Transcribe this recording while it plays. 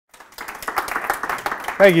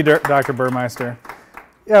Thank you, Dr. Burmeister.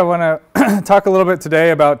 Yeah, I want to talk a little bit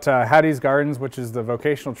today about Hattie's Gardens, which is the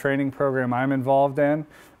vocational training program I'm involved in.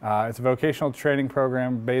 It's a vocational training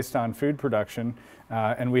program based on food production,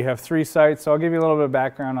 and we have 3 sites. So I'll give you a little bit of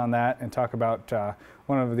background on that and talk about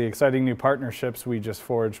one of the exciting new partnerships we just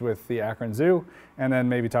forged with the Akron Zoo, and then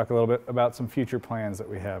maybe talk a little bit about some future plans that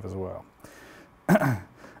we have as well.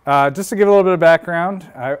 Just to give a little bit of background,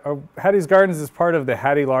 Hattie's Gardens is part of the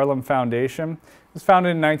Hattie Larlam Foundation. It was founded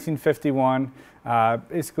in 1951,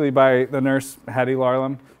 basically by the nurse Hattie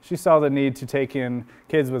Larlam. She saw the need to take in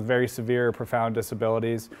kids with very severe or profound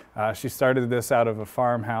disabilities. She started this out of a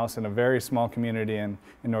farmhouse in a very small community in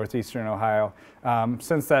northeastern Ohio.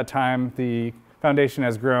 Since that time, the foundation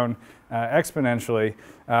has grown exponentially.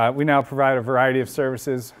 We now provide a variety of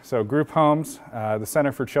services. So group homes, the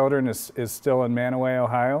Center for Children is still in Manaway,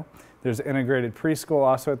 Ohio. There's integrated preschool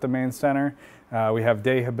also at the main center. We have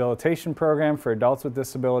day habilitation program for adults with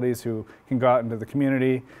disabilities who can go out into the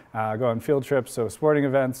community, go on field trips, so sporting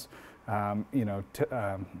events,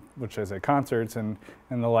 which I say concerts and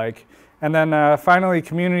the like. And then finally,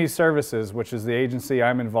 community services, which is the agency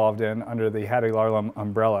I'm involved in under the Hattie Larlam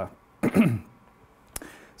umbrella.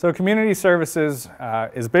 So community services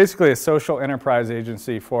is basically a social enterprise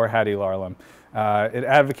agency for Hattie Larlam. It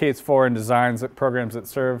advocates for and designs programs that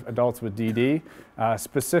serve adults with DD.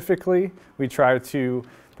 Specifically, we try to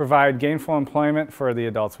provide gainful employment for the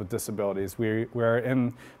adults with disabilities. We're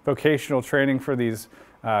in vocational training for these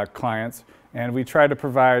clients, and we try to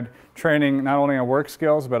provide training not only on work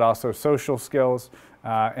skills, but also social skills,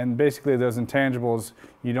 and basically those intangibles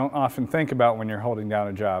you don't often think about when you're holding down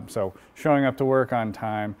a job. So showing up to work on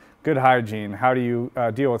time, good hygiene, how do you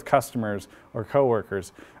deal with customers or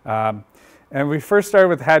coworkers. And we first started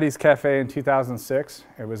with Hattie's Cafe in 2006.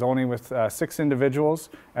 It was only with 6 individuals.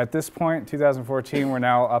 At this point, 2014, we're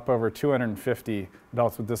now up over 250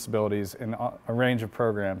 adults with disabilities in a range of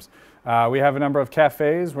programs. We have a number of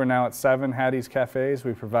cafes. We're now at 7 Hattie's Cafes.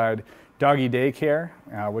 We provide doggy daycare,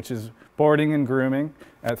 which is boarding and grooming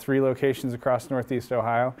at 3 locations across Northeast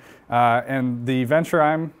Ohio. And the venture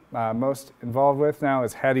I'm most involved with now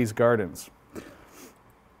is Hattie's Gardens.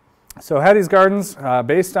 So Hattie's Gardens,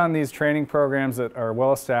 based on these training programs that are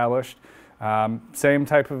well established, same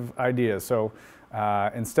type of ideas. So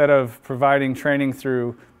instead of providing training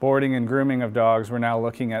through boarding and grooming of dogs, we're now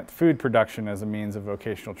looking at food production as a means of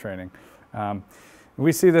vocational training.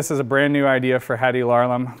 We see this as a brand new idea for Hattie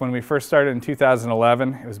Larlam. When we first started in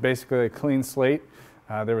 2011, it was basically a clean slate.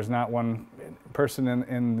 There was not one person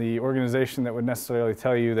in the organization that would necessarily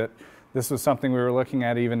tell you that this was something we were looking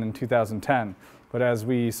at even in 2010. But as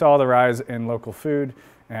we saw the rise in local food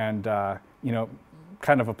and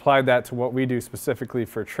kind of applied that to what we do specifically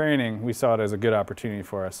for training, we saw it as a good opportunity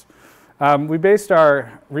for us. We based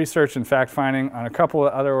our research and fact-finding on a couple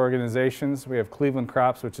of other organizations. We have Cleveland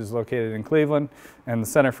Crops, which is located in Cleveland, and the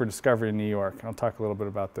Center for Discovery in New York. I'll talk a little bit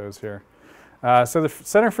about those here. So the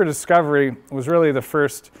Center for Discovery was really the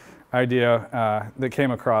first idea that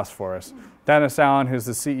came across for us. Dennis Allen, who's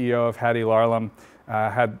the CEO of Hattie Larlam,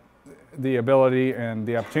 had the ability and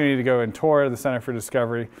the opportunity to go and tour the Center for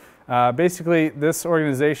Discovery. Basically, this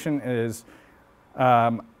organization is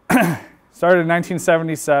started in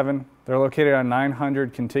 1977. They're located on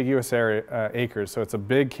 900 contiguous acres, so it's a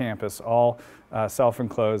big campus, all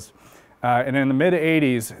self-enclosed. And in the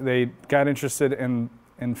mid-'80s, they got interested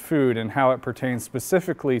in food and how it pertains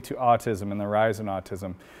specifically to autism and the rise in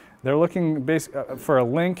autism. They're looking for a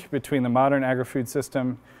link between the modern agri-food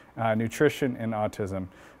system, nutrition, and autism.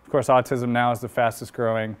 Of course, autism now is the fastest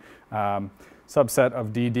growing subset of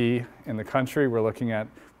DD in the country. We're looking at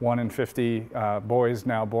 1 in 50 boys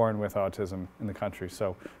now born with autism in the country.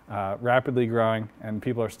 So rapidly growing, and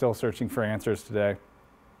people are still searching for answers today.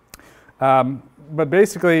 But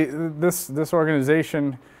basically, this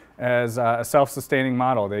organization is a self-sustaining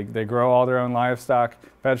model. They grow all their own livestock,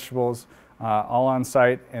 vegetables, all on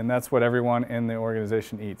site, and that's what everyone in the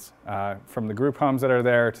organization eats. From the group homes that are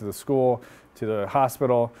there, to the school, to the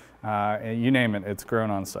hospital, and you name it, it's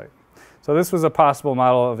grown on site. So this was a possible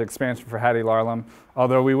model of expansion for Hattie Larlam,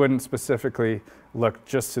 although we wouldn't specifically look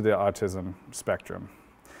just to the autism spectrum.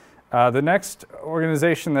 The next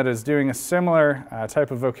organization that is doing a similar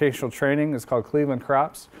type of vocational training is called Cleveland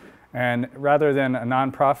Crops. And rather than a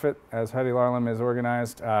nonprofit, as Hattie Larlam is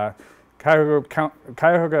organized,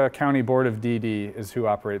 Cuyahoga County Board of DD is who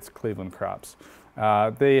operates Cleveland Crops.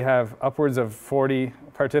 They have upwards of 40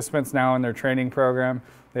 participants now in their training program.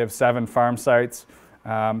 They have 7 farm sites.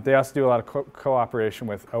 They also do a lot of cooperation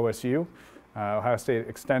with OSU. Ohio State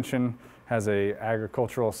Extension has a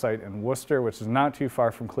agricultural site in Worcester, which is not too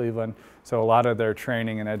far from Cleveland. So a lot of their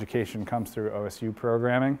training and education comes through OSU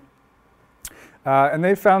programming. And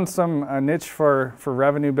they found some niche for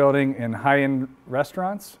revenue building in high-end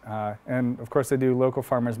restaurants. And of course they do local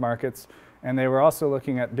farmers markets. And they were also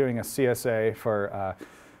looking at doing a CSA for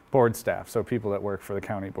board staff, so people that work for the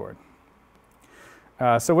county board.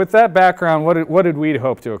 So with that background, what did we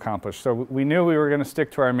hope to accomplish? So we knew we were going to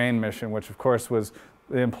stick to our main mission, which of course was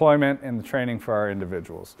the employment and the training for our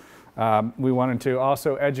individuals. We wanted to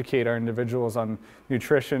also educate our individuals on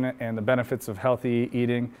nutrition and the benefits of healthy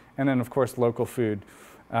eating, and then of course local food.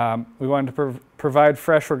 We wanted to provide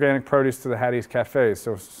fresh organic produce to the Hattie's cafes,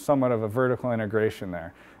 so somewhat of a vertical integration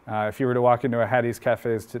there. If you were to walk into a Hattie's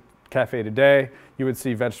cafe today, you would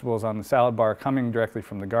see vegetables on the salad bar coming directly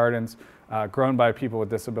from the gardens, grown by people with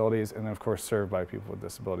disabilities, and then of course served by people with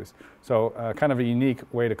disabilities. So kind of a unique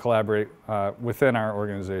way to collaborate within our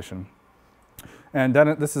organization. And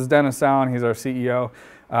this is Dennis Allen, he's our CEO.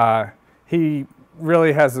 He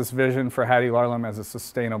really has this vision for Hattie Larlam as a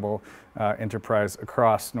sustainable enterprise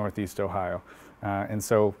across Northeast Ohio. And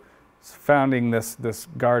so founding this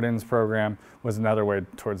Gardens program was another way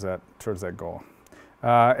towards that goal.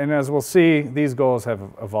 And as we'll see, these goals have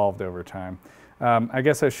evolved over time. I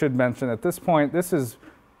guess I should mention at this point, this is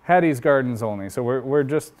Hattie's Gardens only. So we're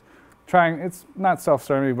just trying, it's not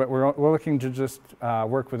self-serving, but we're looking to just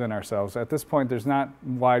work within ourselves. At this point, there's not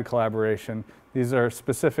wide collaboration. These are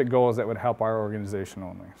specific goals that would help our organization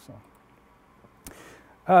only.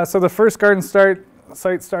 So the first garden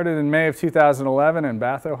site started in May of 2011 in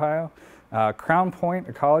Bath, Ohio. Crown Point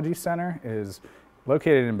Ecology Center is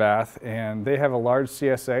located in Bath, and they have a large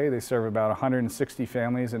CSA. They serve about 160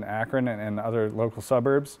 families in Akron and other local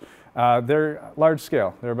suburbs. They're large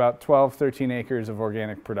scale. They're about 12, 13 acres of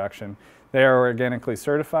organic production. They are organically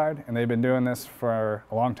certified, and they've been doing this for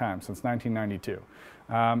a long time, since 1992.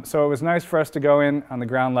 So it was nice for us to go in on the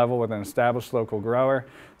ground level with an established local grower,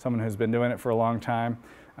 someone who's been doing it for a long time.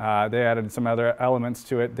 They added some other elements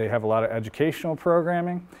to it. They have a lot of educational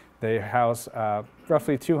programming. They house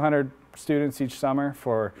roughly 200 students each summer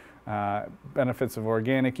for benefits of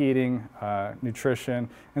organic eating, nutrition,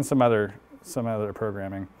 and some other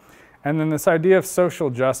programming. And then this idea of social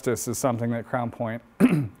justice is something that Crown Point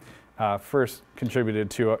first contributed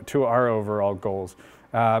to our overall goals.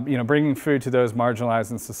 Bringing food to those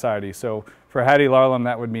marginalized in society. So for Hattie Larlam,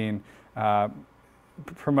 that would mean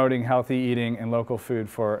promoting healthy eating and local food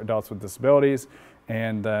for adults with disabilities.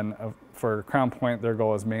 And then for Crown Point, their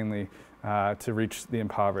goal is mainly to reach the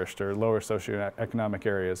impoverished or lower socioeconomic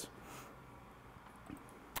areas.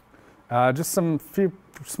 Just some few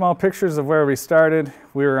small pictures of where we started.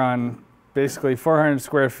 We were on basically 400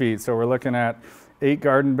 square feet, so we're looking at 8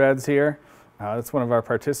 garden beds here. That's one of our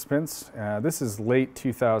participants. This is late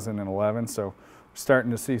 2011, so we're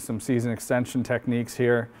starting to see some season extension techniques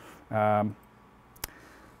here.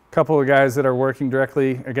 Couple of guys that are working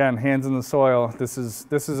directly, again, hands in the soil. This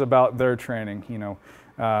is about their training.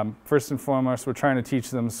 First and foremost, we're trying to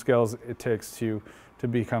teach them skills it takes to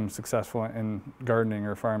become successful in gardening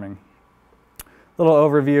or farming. Little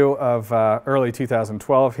overview of early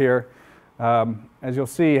 2012 here. As you'll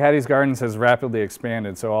see, Hattie's Gardens has rapidly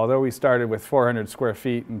expanded. So although we started with 400 square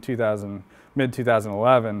feet in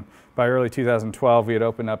mid-2011, by early 2012 we had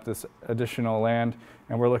opened up this additional land,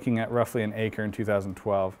 and we're looking at roughly an acre in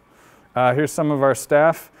 2012. Here's some of our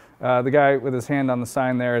staff. The guy with his hand on the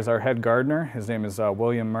sign there is our head gardener. His name is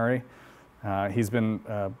William Murray. He's been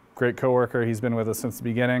a great coworker. He's been with us since the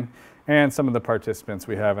beginning, and some of the participants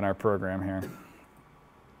we have in our program here.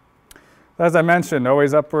 As I mentioned,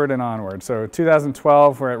 always upward and onward. So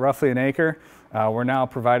 2012, we're at roughly an acre. We're now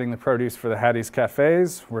providing the produce for the Hattie's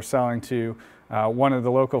cafes. We're selling to one of the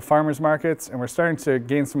local farmers markets, and we're starting to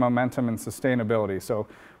gain some momentum in sustainability. So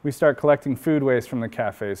we start collecting food waste from the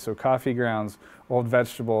cafes, so coffee grounds, old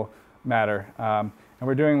vegetable matter, and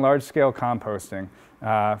we're doing large-scale composting.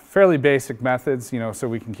 Fairly basic methods, so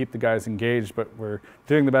we can keep the guys engaged, but we're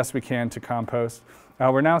doing the best we can to compost.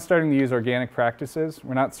 We're now starting to use organic practices.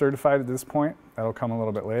 We're not certified at this point. That'll come a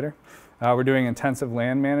little bit later. We're doing intensive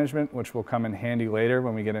land management, which will come in handy later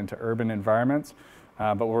when we get into urban environments.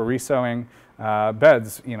 But we're resowing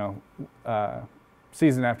beds,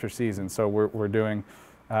 season after season. So we're doing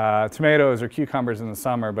tomatoes or cucumbers in the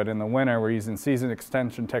summer, but in the winter we're using season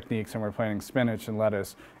extension techniques, and we're planting spinach and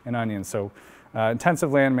lettuce and onions. So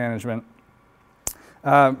intensive land management.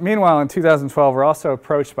 Meanwhile, in 2012, we're also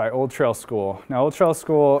approached by Old Trail School. Now, Old Trail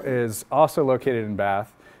School is also located in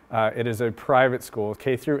Bath. It is a private school,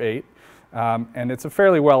 K through 8, and it's a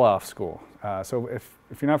fairly well-off school. So if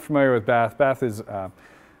you're not familiar with Bath, Bath is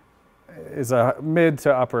a mid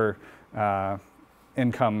to upper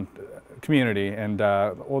income community, and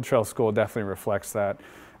Old Trail School definitely reflects that.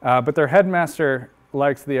 But their headmaster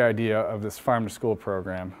liked the idea of this farm to school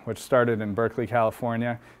program, which started in Berkeley,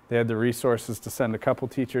 California. They had the resources to send a couple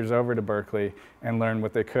teachers over to Berkeley and learn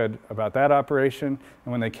what they could about that operation.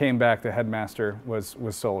 And when they came back, the headmaster was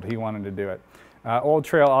sold. He wanted to do it. Old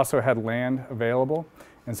Trail also had land available,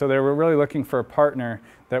 and so they were really looking for a partner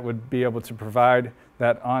that would be able to provide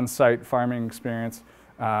that on-site farming experience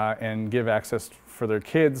and give access for their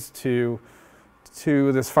kids to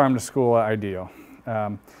this farm to school ideal.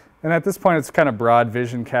 And at this point, it's kind of broad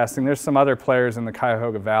vision casting. There's some other players in the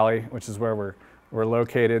Cuyahoga Valley, which is where we're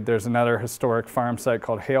located. There's another historic farm site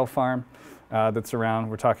called Hale Farm that's around.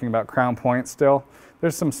 We're talking about Crown Point still.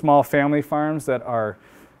 There's some small family farms that are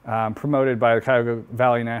promoted by the Cuyahoga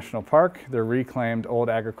Valley National Park. They're reclaimed old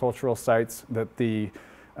agricultural sites that the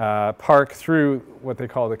park, through what they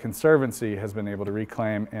call the Conservancy, has been able to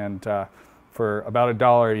reclaim, and for about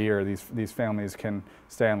 $1 a year, these families can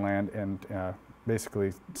stay on land and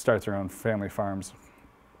basically start their own family farms.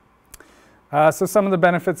 So some of the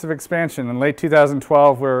benefits of expansion. In late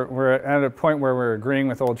 2012, we're at a point where we're agreeing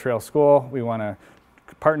with Old Trail School. We want to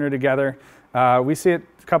partner together. We see it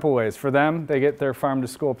a couple ways. For them, they get their farm to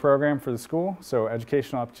school program for the school, so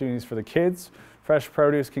educational opportunities for the kids. Fresh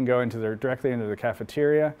produce can go directly into the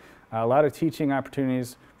cafeteria. A lot of teaching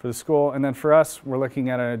opportunities for the school. And then for us, we're looking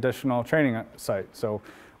at an additional training site. So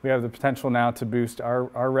we have the potential now to boost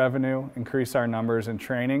our revenue, increase our numbers in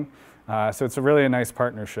training. So it's really a nice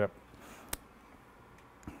partnership.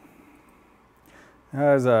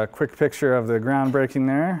 There's a quick picture of the groundbreaking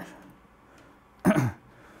there.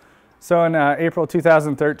 So in April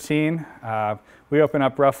 2013, we opened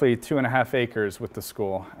up roughly 2.5 acres with the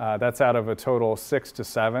school. That's out of a total 6 to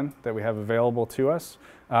 7 that we have available to us.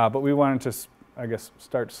 But we wanted to, I guess,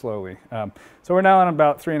 start slowly. So we're now on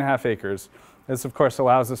about 3.5 acres. This, of course,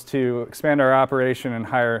 allows us to expand our operation and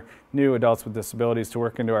hire new adults with disabilities to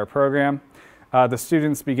work into our program. The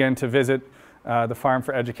students begin to visit the farm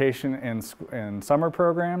for education in summer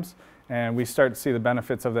programs, and we start to see the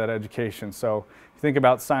benefits of that education. So you think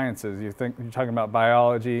about sciences, you're talking about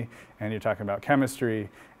biology, and you're talking about chemistry,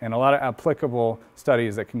 and a lot of applicable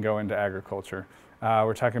studies that can go into agriculture.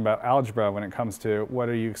 We're talking about algebra when it comes to what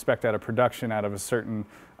do you expect out of production out of a certain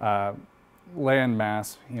land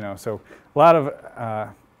mass, so a lot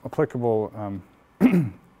of applicable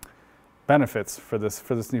benefits for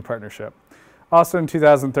this new partnership. Also in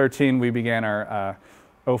 2013, we began our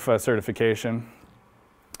OFA certification.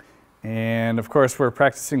 And of course, we're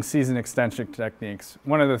practicing season extension techniques.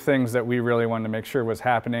 One of the things that we really wanted to make sure was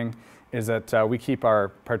happening is that we keep our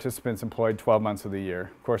participants employed 12 months of the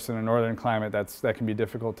year. Of course, in a northern climate, that can be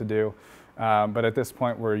difficult to do. But at this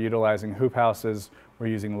point, we're utilizing hoop houses, we're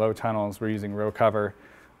using low tunnels, we're using row cover,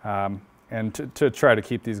 and to try to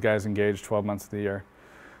keep these guys engaged 12 months of the year.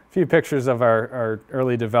 A few pictures of our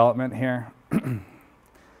early development here. A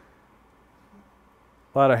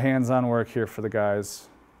lot of hands-on work here for the guys.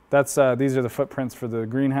 These are the footprints for the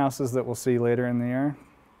greenhouses that we'll see later in the year.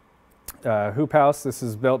 Hoop house, this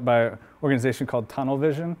is built by an organization called Tunnel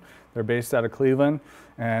Vision. They're based out of Cleveland,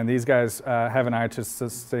 and these guys have an eye to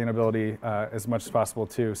sustainability as much as possible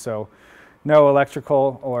too. So no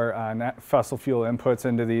electrical or fossil fuel inputs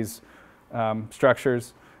into these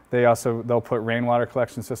structures. They'll put rainwater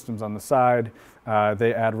collection systems on the side.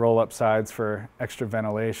 They add roll-up sides for extra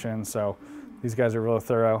ventilation. So these guys are real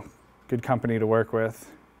thorough, good company to work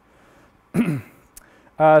with.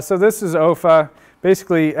 So this is OFA.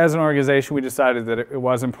 Basically, as an organization, we decided that it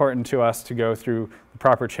was important to us to go through the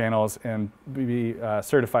proper channels and be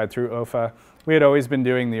certified through OFA. We had always been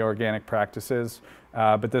doing the organic practices,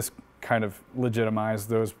 but this kind of legitimized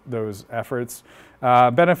those efforts.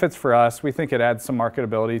 Benefits for us, we think it adds some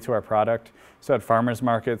marketability to our product. So at farmers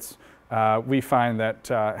markets, we find that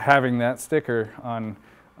having that sticker on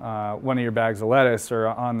one of your bags of lettuce or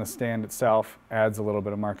on the stand itself adds a little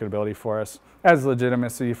bit of marketability for us, adds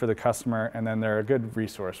legitimacy for the customer, and then they're a good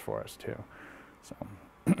resource for us too. So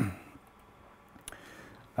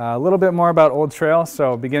a little bit more about Old Trail.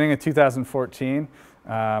 So beginning of 2014,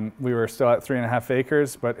 we were still at 3.5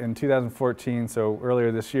 acres, but in 2014, so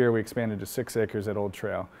earlier this year, we expanded to 6 acres at Old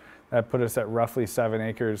Trail. That put us at roughly 7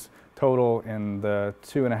 acres total in the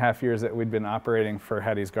 2.5 years that we'd been operating for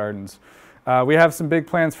Hattie's Gardens. We have some big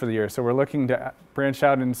plans for the year, so we're looking to branch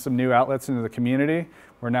out into some new outlets into the community.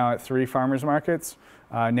 We're now at 3 farmers markets,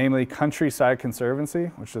 namely Countryside Conservancy,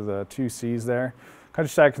 which are the 2 C's there,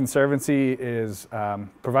 Countryside Conservancy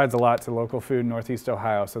provides a lot to local food in Northeast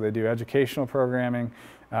Ohio. So they do educational programming.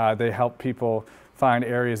 They help people find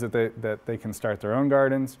areas that they can start their own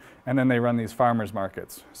gardens, and then they run these farmers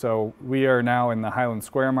markets. So we are now in the Highland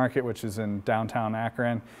Square Market, which is in downtown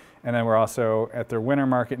Akron, and then we're also at their winter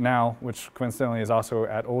market now, which coincidentally is also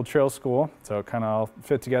at Old Trail School, so it kind of all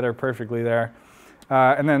fit together perfectly there.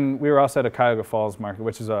 And then we were also at a Cuyahoga Falls Market,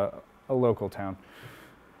 which is a local town.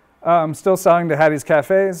 Still selling to Hattie's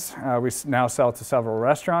Cafes. We now sell to several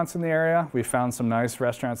restaurants in the area. We found some nice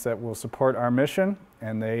restaurants that will support our mission,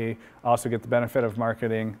 and they also get the benefit of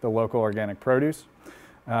marketing the local organic produce.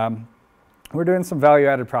 We're doing some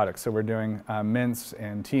value-added products, so we're doing mints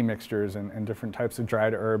and tea mixtures and different types of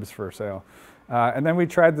dried herbs for sale. And then we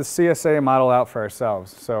tried the CSA model out for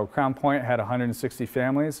ourselves. So Crown Point had 160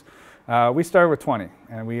 families. We started with 20,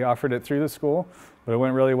 and we offered it through the school, but it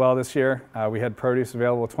went really well this year. We had produce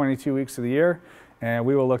available 22 weeks of the year, and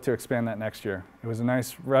we will look to expand that next year. It was a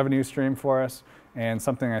nice revenue stream for us, and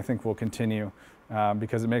something I think will continue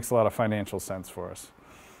because it makes a lot of financial sense for us.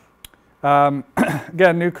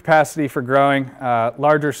 Again, new capacity for growing,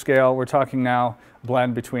 larger scale. We're talking now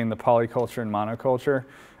blend between the polyculture and monoculture.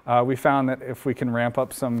 We found that if we can ramp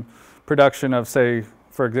up some production of, say,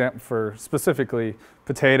 for example, for specifically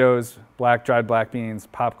potatoes, dried black beans,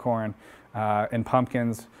 popcorn, and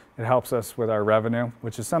pumpkins, it helps us with our revenue,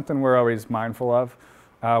 which is something we're always mindful of.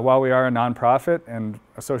 While we are a nonprofit and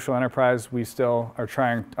a social enterprise, we still are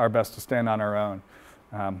trying our best to stand on our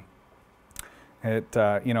own. It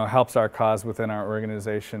helps our cause within our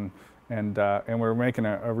organization, and we're making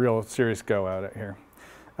a real serious go at it here.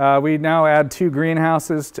 We now add 2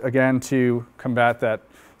 greenhouses, to combat that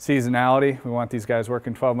seasonality. We want these guys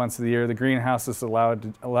working 12 months of the year. The greenhouses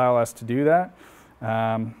allow us to do that.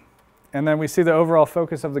 And then we see the overall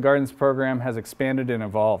focus of the Gardens program has expanded and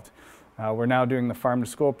evolved. We're now doing the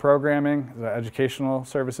farm-to-school programming, the educational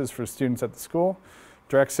services for students at the school,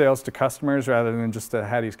 direct sales to customers rather than just the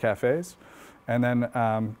Hattie's Cafes, and then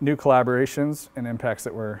new collaborations and impacts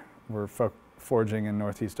that we're forging in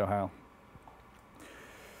Northeast Ohio.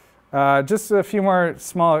 Just a few more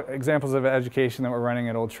small examples of education that we're running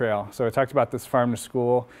at Old Trail. So I talked about this farm to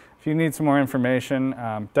school. If you need some more information,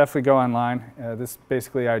 definitely go online. This is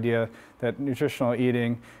basically the idea that nutritional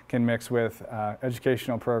eating can mix with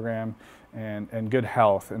educational program and good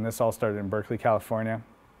health, and this all started in Berkeley, California.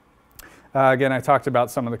 Again, I talked about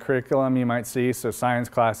some of the curriculum you might see, so science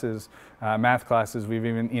classes, math classes. We've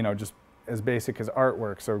even, just as basic as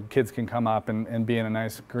artwork, so kids can come up and be in a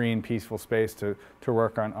nice green, peaceful space to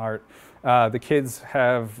work on art. The kids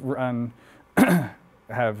have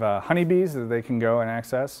honeybees that they can go and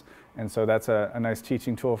access, and so that's a nice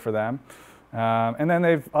teaching tool for them. And then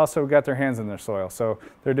they've also got their hands in their soil, so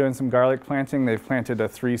they're doing some garlic planting. They've planted a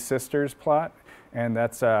 3 Sisters plot, and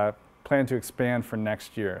that's planned to expand for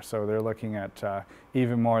next year. So they're looking at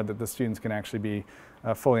even more that the students can actually be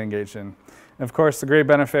fully engaged in. And of course, the great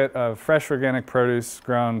benefit of fresh organic produce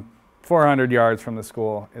grown 400 yards from the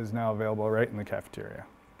school is now available right in the cafeteria.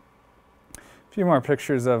 A few more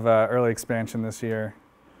pictures of early expansion this year.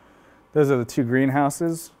 Those are the 2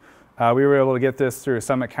 greenhouses. We were able to get this through a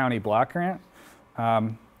Summit County block grant.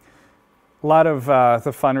 A lot of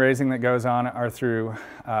the fundraising that goes on are through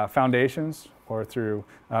foundations or through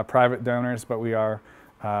private donors, but we are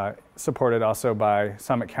supported also by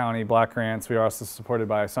Summit County block grants. We are also supported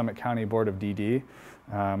by Summit County Board of DD.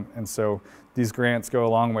 And so these grants go a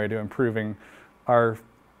long way to improving our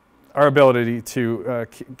ability to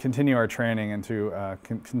continue our training and to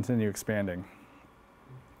continue expanding.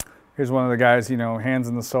 Here's one of the guys, hands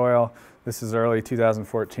in the soil. This is early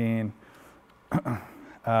 2014.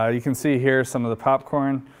 You can see here some of the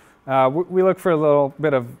popcorn. We look for a little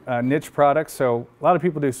bit of niche products. So a lot of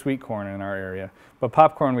people do sweet corn in our area, but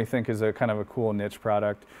popcorn we think is a kind of a cool niche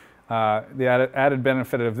product. The added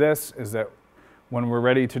benefit of this is that when we're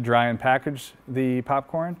ready to dry and package the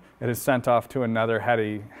popcorn, it is sent off to another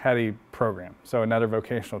Hattie program, so another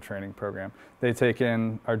vocational training program. They take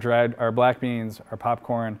in our black beans, our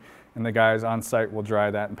popcorn, and the guys on site will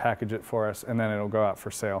dry that and package it for us, and then it'll go out for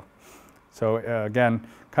sale. So again,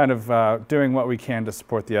 kind of doing what we can to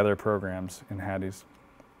support the other programs in Hattie's.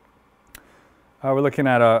 We're looking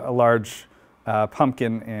at a large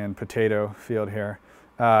pumpkin and potato field here.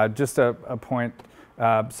 Just a point,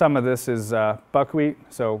 some of this is buckwheat.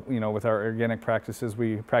 So, with our organic practices,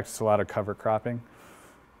 we practice a lot of cover cropping.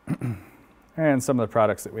 And some of the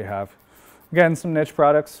products that we have. Again, some niche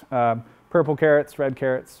products, purple carrots, red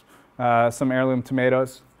carrots, some heirloom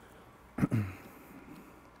tomatoes.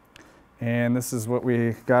 And this is what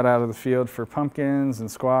we got out of the field for pumpkins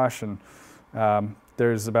and squash, and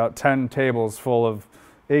there's about 10 tables full of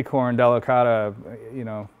acorn, delicata,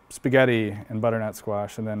 spaghetti and butternut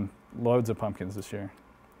squash, and then loads of pumpkins this year.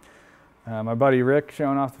 My buddy Rick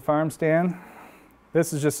showing off the farm stand.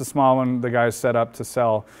 This is just a small one the guys set up to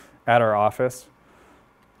sell at our office.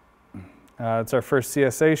 It's our first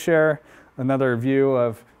CSA share, another view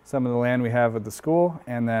of some of the land we have at the school,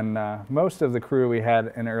 and then most of the crew we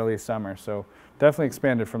had in early summer, so definitely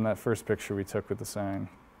expanded from that first picture we took with the sign.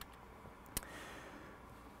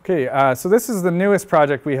 Okay, so this is the newest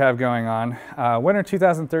project we have going on. Winter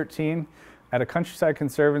 2013 at a Countryside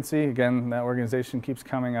Conservancy. Again, that organization keeps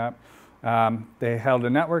coming up. They held a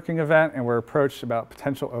networking event and were approached about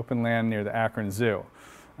potential open land near the Akron Zoo.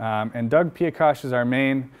 And Doug Piakosh is our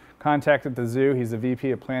main contact at the zoo. He's the VP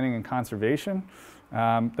of Planning and Conservation.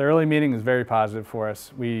 The early meeting is very positive for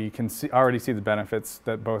us. We can already see the benefits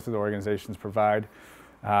that both of the organizations provide.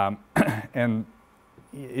 And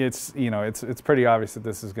it's pretty obvious that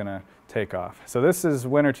this is going to take off. So this is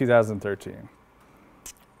winter 2013.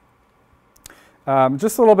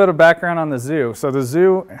 Just a little bit of background on the zoo. So the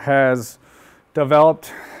zoo has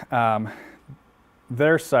developed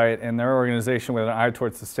their site and their organization with an eye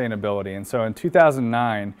towards sustainability. And so in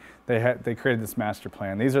 2009, they created this master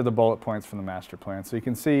plan. These are the bullet points from the master plan. So you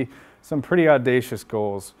can see some pretty audacious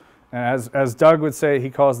goals. And as Doug would say, he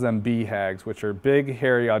calls them BHAGs, which are big,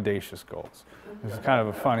 hairy, audacious goals. It's kind of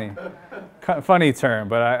a funny term,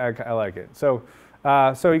 but I like it. So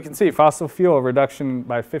you can see fossil fuel reduction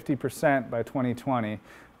by 50% by 2020,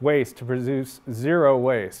 waste to produce zero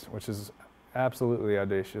waste, which is absolutely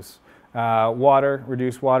audacious.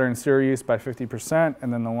 Reduce water and sewer use by 50%,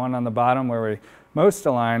 and then the one on the bottom where we most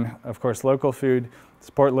align, of course, local food,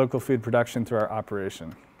 support local food production through our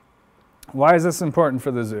operation. Why is this important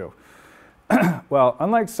for the zoo? Well,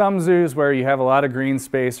 unlike some zoos where you have a lot of green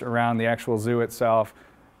space around the actual zoo itself,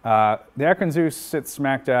 the Akron Zoo sits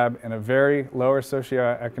smack dab in a very lower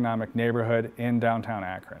socioeconomic neighborhood in downtown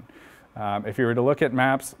Akron. If you were to look at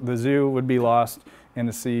maps, the zoo would be lost in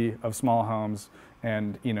a sea of small homes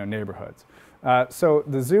and neighborhoods. So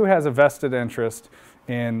the zoo has a vested interest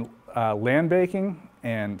in land banking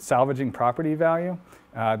and salvaging property value.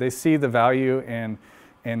 They see the value in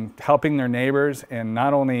helping their neighbors and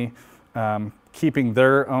not only keeping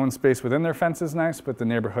their own space within their fences nice, but the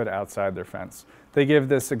neighborhood outside their fence. They give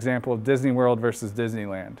this example of Disney World versus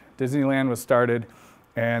Disneyland. Disneyland was started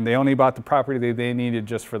and they only bought the property they needed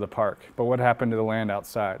just for the park. But what happened to the land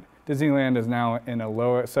outside? Disneyland is now in a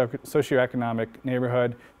lower socioeconomic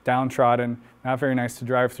neighborhood, downtrodden, not very nice to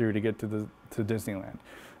drive through to get to Disneyland.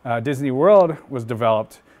 Disney World was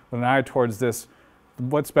developed with an eye towards this,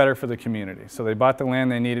 what's better for the community. So they bought the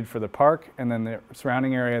land they needed for the park, and then the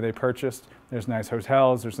surrounding area they purchased. There's nice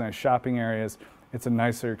hotels, there's nice shopping areas. It's a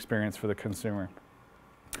nicer experience for the consumer.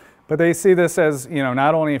 But they see this as,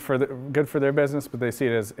 not only good for their business, but they see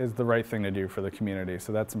it as the right thing to do for the community.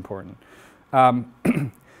 So that's important.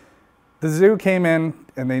 The zoo came in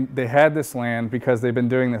and they had this land because they've been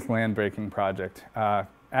doing this land breaking project.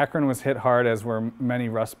 Akron was hit hard, as were many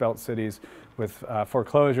Rust Belt cities, with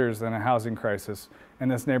foreclosures and a housing crisis. And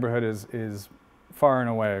this neighborhood is far and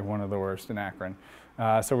away one of the worst in Akron.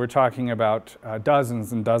 So we're talking about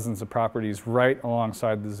dozens and dozens of properties right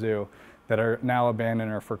alongside the zoo that are now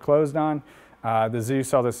abandoned or foreclosed on. The zoo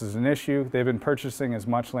saw this as an issue. They've been purchasing as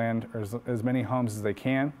much land or as many homes as they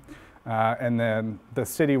can. And then the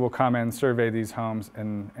city will come and survey these homes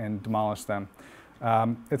and demolish them.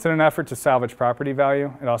 It's in an effort to salvage property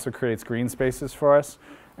value. It also creates green spaces for us.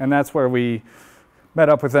 And that's where we met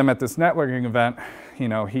up with them at this networking event.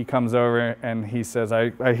 He comes over and he says,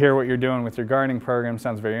 I hear what you're doing with your gardening program.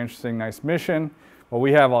 Sounds very interesting, nice mission. Well,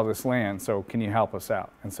 we have all this land, so can you help us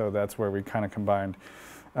out? And so that's where we kind of combined.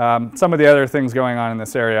 Some of the other things going on in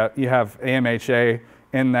this area, you have AMHA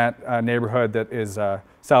in that neighborhood that is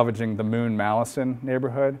salvaging the Moon Mallison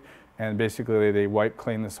neighborhood. And basically they wipe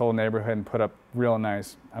clean this whole neighborhood and put up real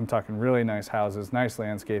nice, I'm talking really nice houses, nice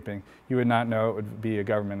landscaping. You would not know it would be a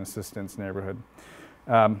government assistance neighborhood.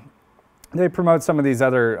 They promote some of these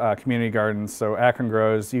other community gardens. So Akron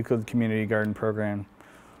Grows, Euclid Community Garden Program.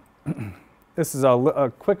 This is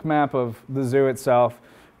a quick map of the zoo itself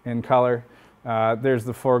in color. There's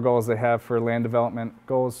the 4 goals they have for land development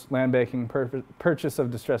goals: land banking, purchase of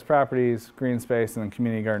distressed properties, green space, and then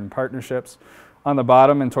community garden partnerships. On the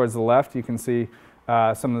bottom and towards the left, you can see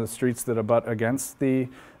some of the streets that abut against the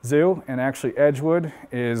zoo. And actually Edgewood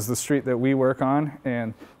is the street that we work on.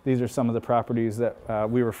 And these are some of the properties that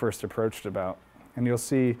we were first approached about. And you'll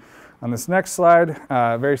see on this next slide,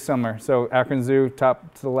 very similar. So Akron Zoo,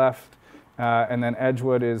 top to the left. And then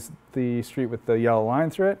Edgewood is the street with the yellow line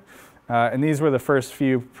through it. And these were the first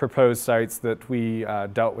few proposed sites that we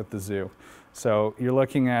dealt with the zoo. So you're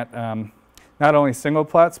looking at not only single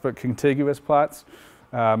plots, but contiguous plots.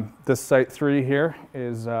 This site 3 here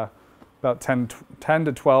is about 10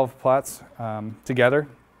 to 12 plots together.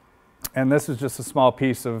 And this is just a small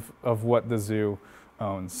piece of what the zoo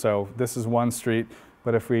owns. So this is one street,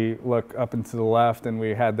 but if we look up and to the left and we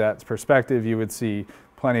had that perspective, you would see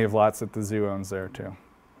plenty of lots that the zoo owns there too.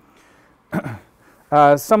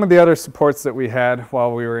 Some of the other supports that we had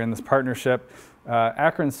while we were in this partnership,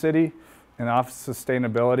 Akron City and Office of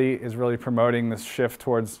Sustainability is really promoting this shift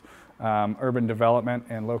towards urban development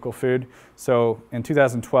and local food. So in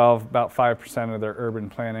 2012, about 5% of their urban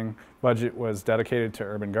planning budget was dedicated to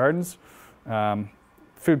urban gardens.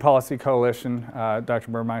 Food Policy Coalition,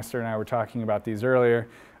 Dr. Burmeister and I were talking about these earlier.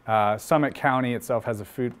 Summit County itself has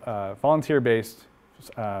a volunteer-based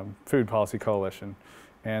food policy coalition.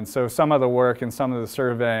 And so some of the work and some of the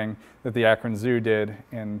surveying that the Akron Zoo did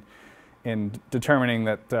in determining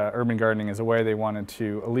that urban gardening is a way they wanted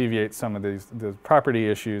to alleviate some of the property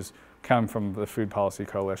issues come from the Food Policy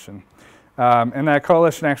Coalition. And that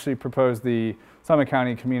coalition actually proposed the Summit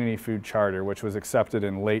County Community Food Charter, which was accepted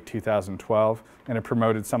in late 2012, and it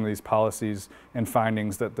promoted some of these policies and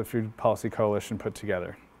findings that the Food Policy Coalition put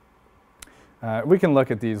together. We can look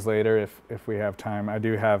at these later if we have time. I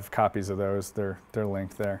do have copies of those. They're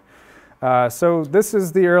linked there. So this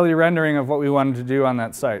is the early rendering of what we wanted to do on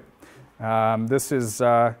that site. This is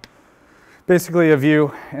basically a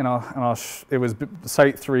view, and it was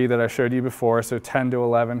site 3 that I showed you before, so 10 to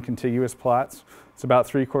 11 contiguous plots. It's about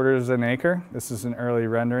 3/4 of an acre. This is an early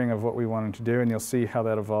rendering of what we wanted to do, and you'll see how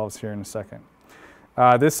that evolves here in a second.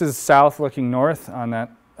 This is south looking north on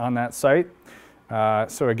that site.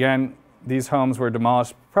 So again, these homes were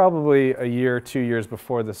demolished probably a year, 2 years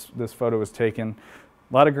before this photo was taken.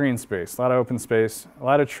 A lot of green space, a lot of open space, a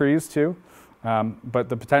lot of trees too, but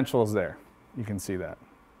the potential is there. You can see that.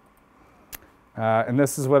 And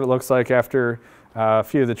this is what it looks like after a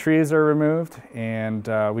few of the trees are removed, and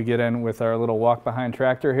we get in with our little walk-behind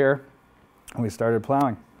tractor here, and we started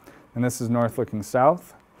plowing. And this is north looking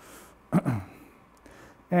south,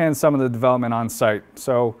 and some of the development on site.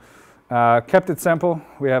 So kept it simple.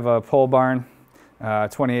 We have a pole barn,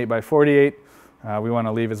 28 by 48. We want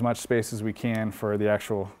to leave as much space as we can for the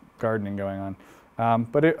actual gardening going on.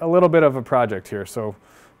 But a little bit of a project here. So,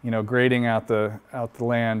 you know, grading out the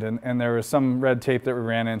land, and there was some red tape that we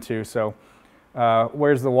ran into. So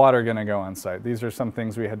where's the water going to go on site? These are some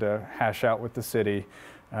things we had to hash out with the city,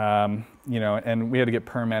 you know, and we had to get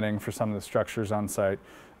permitting for some of the structures on site.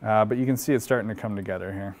 But you can see it's starting to come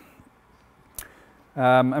together here.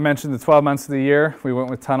 I mentioned the 12 months of the year. We went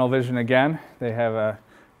with tunnel vision again. They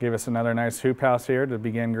gave us another nice hoop house here to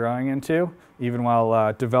begin growing into, even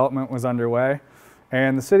while development was underway.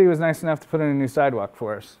 And the city was nice enough to put in a new sidewalk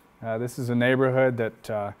for us. This is a neighborhood that,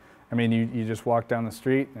 I mean, you just walk down the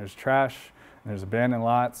street, and there's trash, and there's abandoned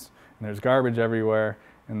lots, and there's garbage everywhere,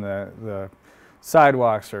 and the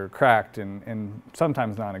sidewalks are cracked and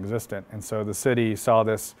sometimes non-existent. And so the city saw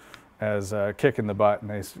this as a kick in the butt, and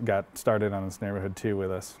they got started on this neighborhood too with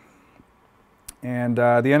us. And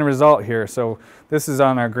the end result here, so this is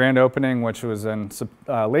on our grand opening, which was in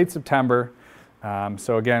late September.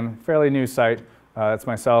 So again, fairly new site. That's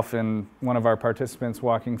myself and one of our participants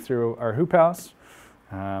walking through our hoop house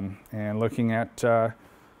and looking at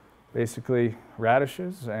basically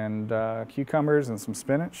radishes and cucumbers and some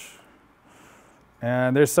spinach.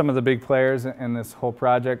 And there's some of the big players in this whole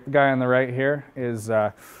project. The guy on the right here is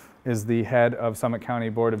the head of Summit County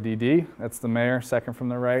Board of DD. That's the mayor, second from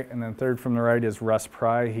the right. And then third from the right is Russ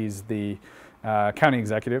Pry. He's the county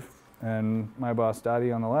executive. And my boss,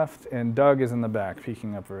 Dottie, on the left. And Doug is in the back,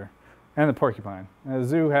 peeking up her. And the porcupine. And the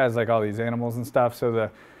zoo has like all these animals and stuff, so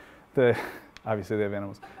obviously they have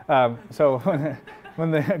animals. So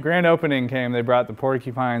when the grand opening came, they brought the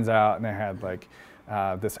porcupines out, and they had like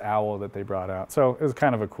this owl that they brought out. So it was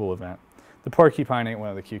kind of a cool event. The porcupine ate one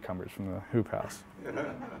of the cucumbers from the hoop house.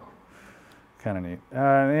 Kind of neat.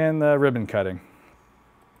 And the ribbon cutting.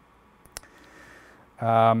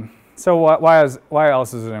 So why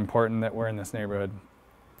else is it important that we're in this neighborhood?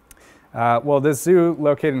 Well, this zoo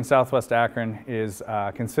located in southwest Akron is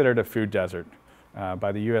considered a food desert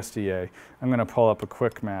by the USDA. I'm going to pull up a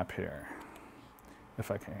quick map here,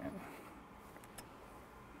 if I can.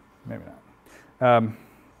 Maybe not.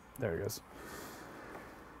 There it goes.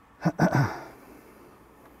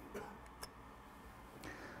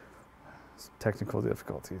 Some technical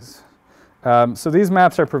difficulties. So these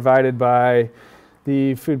maps are provided by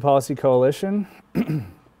the Food Policy Coalition.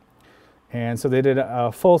 And so they did a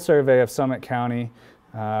full survey of Summit County.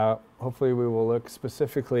 Hopefully we will look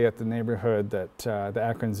specifically at the neighborhood that the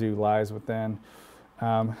Akron Zoo lies within.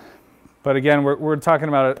 But again, we're talking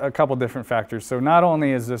about a couple different factors. So not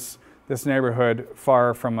only is this neighborhood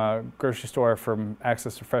far from a grocery store, from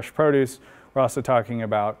access to fresh produce, we're also talking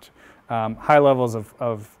about high levels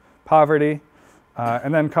of poverty,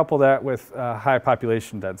 and then couple that with high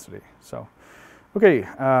population density. So, okay,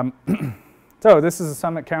 so this is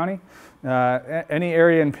Summit County. Any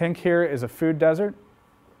area in pink here is a food desert.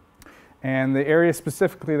 And the area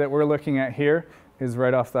specifically that we're looking at here is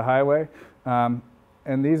right off the highway.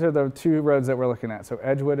 And these are the two roads that we're looking at. So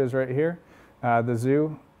Edgewood is right here. The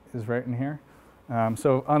zoo is right in here.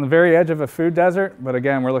 So on the very edge of a food desert, but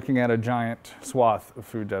again, we're looking at a giant swath of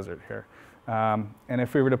food desert here. And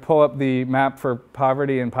if we were to pull up the map for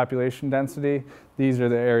poverty and population density, these are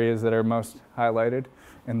the areas that are most highlighted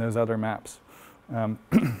in those other maps.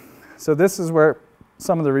 So this is where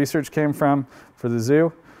some of the research came from for the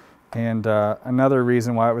zoo. And another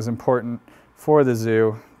reason why it was important for the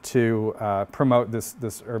zoo to promote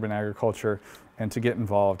this urban agriculture and to get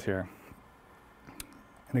involved here.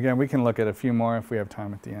 And again, we can look at a few more if we have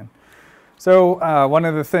time at the end. So one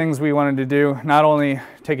of the things we wanted to do, not only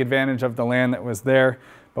take advantage of the land that was there,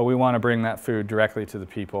 but we want to bring that food directly to the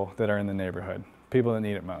people that are in the neighborhood, people that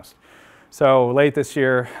need it most. So late this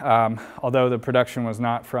year, although the production was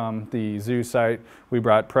not from the zoo site, we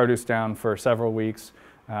brought produce down for several weeks.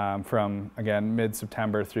 From, again,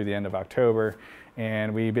 mid-September through the end of October,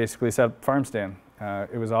 and we basically set up a farm stand.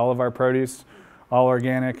 It was all of our produce, all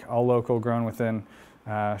organic, all local, grown within,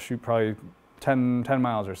 probably 10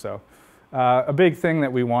 miles or so. A big thing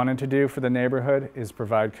that we wanted to do for the neighborhood is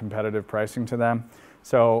provide competitive pricing to them.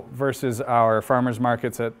 So versus our farmers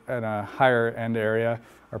markets at a higher end area,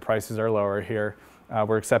 our prices are lower here.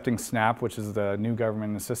 We're accepting SNAP, which is the new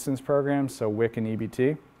government assistance program, so WIC and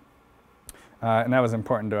EBT. And that was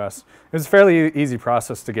important to us. It was a fairly easy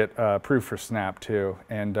process to get approved for SNAP too.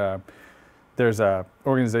 And there's an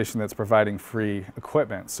organization that's providing free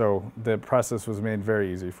equipment. So the process was made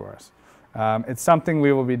very easy for us. It's something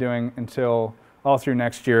we will be doing until all through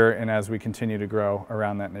next year and as we continue to grow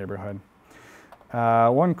around that neighborhood.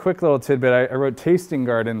 One quick little tidbit, I wrote tasting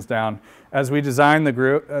gardens down. As we designed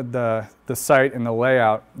the site and the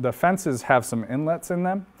layout, the fences have some inlets in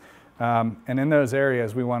them. And in those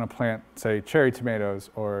areas, we want to plant, say, cherry tomatoes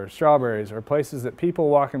or strawberries or places that people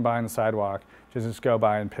walking by on the sidewalk just go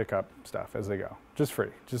by and pick up stuff as they go, just free.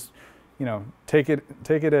 Just, you know, take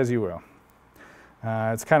it as you will.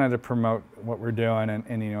 It's kind of to promote what we're doing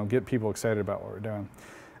and you know, get people excited about what we're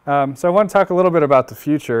doing. So I want to talk a little bit about the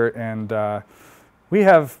future, and we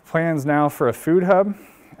have plans now for a food hub,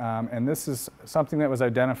 and this is something that was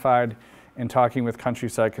identified in talking with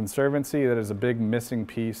Countryside Conservancy. That is a big missing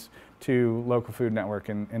piece to local food network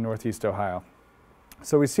in Northeast Ohio.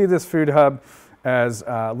 So we see this food hub as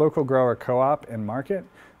a local grower co-op and market.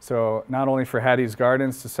 So not only for Hattie's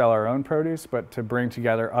Gardens to sell our own produce, but to bring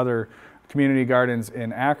together other community gardens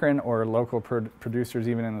in Akron or local producers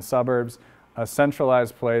even in the suburbs, a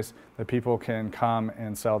centralized place that people can come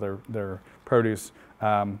and sell their produce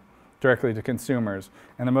directly to consumers.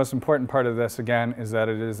 And the most important part of this, again, is that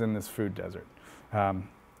it is in this food desert.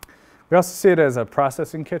 We also see it as a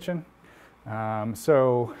processing kitchen.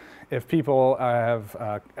 So if people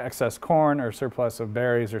have excess corn or surplus of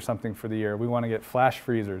berries or something for the year, we want to get flash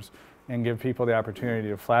freezers and give people the opportunity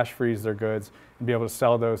to flash freeze their goods and be able to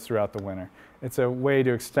sell those throughout the winter. It's a way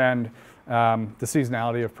to extend the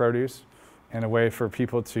seasonality of produce and a way for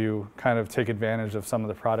people to kind of take advantage of some of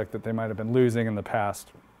the product that they might have been losing in the past.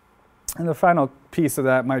 And the final piece of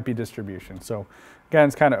that might be distribution. So again,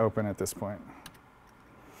 it's kind of open at this point.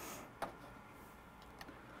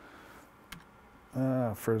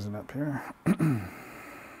 Frozen up here.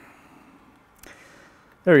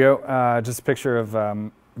 There we go. Just a picture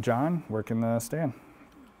of John working the stand.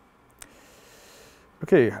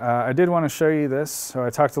 Okay, I did want to show you this. So I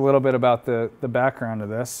talked a little bit about the background of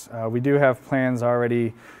this. We do have plans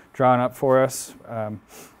already drawn up for us.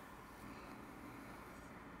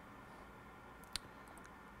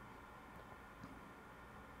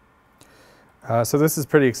 So this is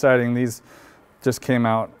pretty exciting. These just came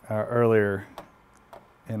out earlier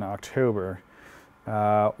in October.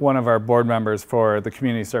 One of our board members for the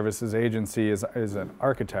Community Services Agency is an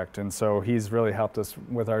architect, and so he's really helped us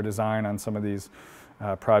with our design on some of these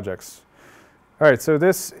projects. All right, so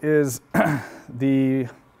this is the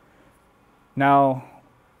now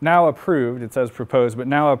approved, it says proposed, but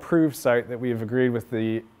now approved site that we have agreed with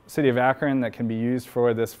the City of Akron that can be used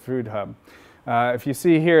for this food hub. If you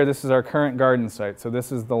see here, this is our current garden site. So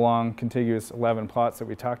this is the long contiguous 11 plots that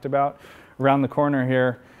we talked about. Around the corner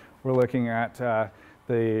here, we're looking at the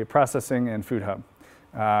the processing and food hub.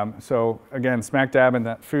 So again, smack dab in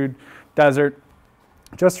that food desert,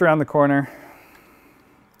 just around the corner.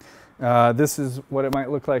 This is what it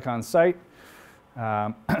might look like on site.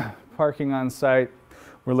 Parking on site.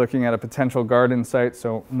 We're looking at a potential garden site,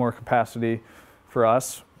 so more capacity for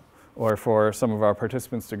us or for some of our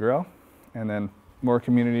participants to grow. And then more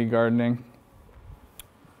community gardening.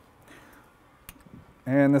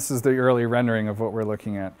 And this is the early rendering of what we're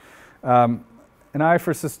looking at. An eye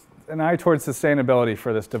towards sustainability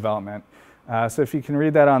for this development. So if you can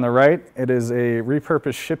read that on the right, it is a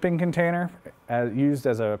repurposed shipping container used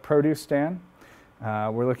as a produce stand.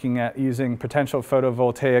 We're looking at using potential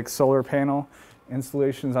photovoltaic solar panel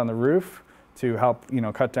installations on the roof to help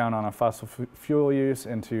cut down on a fossil fuel use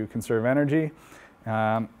and to conserve energy.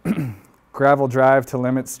 Gravel drive to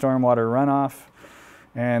limit stormwater runoff.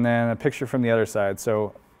 And then a picture from the other side.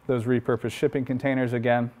 So those repurposed shipping containers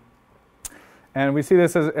again. And we see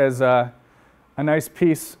this as a nice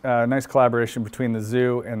piece, nice collaboration between the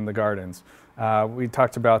zoo and the gardens. We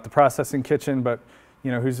talked about the processing kitchen, but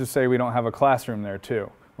who's to say we don't have a classroom there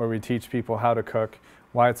too, where we teach people how to cook,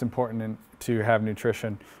 why it's important to have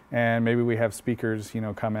nutrition, and maybe we have speakers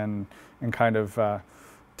come in and kind of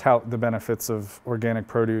tout the benefits of organic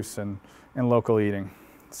produce and local eating.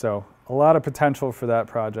 So a lot of potential for that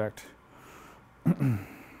project.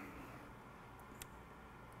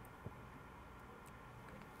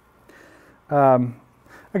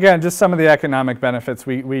 Again, just some of the economic benefits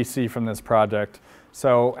we see from this project.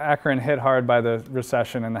 So Akron hit hard by the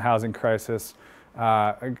recession and the housing crisis.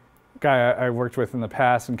 A guy I worked with in the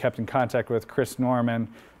past and kept in contact with, Chris Norman,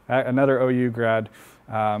 another OU grad,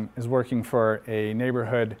 is working for a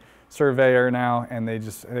neighborhood surveyor now, and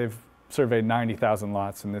they've surveyed 90,000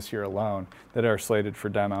 lots in this year alone that are slated for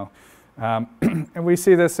demo. And we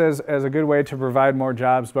see this as a good way to provide more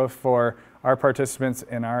jobs, both for our participants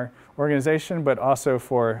in our organization, but also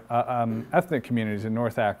for ethnic communities in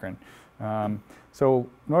North Akron. So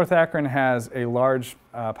North Akron has a large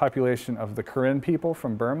population of the Karen people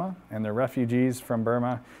from Burma, and they're refugees from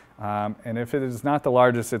Burma. And if it is not the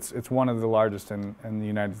largest, it's one of the largest in the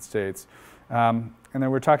United States. And then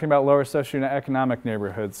we're talking about lower socioeconomic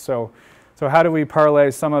neighborhoods. So how do we parlay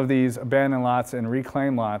some of these abandoned lots and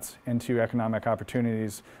reclaimed lots into economic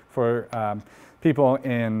opportunities for people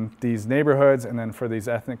in these neighborhoods, and then for these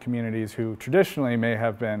ethnic communities who traditionally may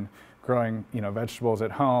have been growing vegetables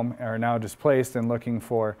at home, are now displaced and looking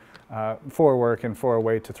for work and for a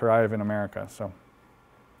way to thrive in America. So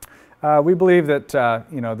we believe that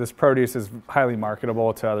this produce is highly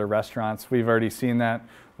marketable to other restaurants. We've already seen that.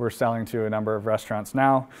 We're selling to a number of restaurants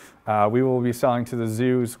now. We will be selling to the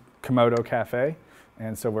zoo's Komodo Cafe,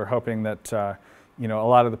 and so we're hoping that a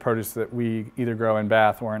lot of the produce that we either grow in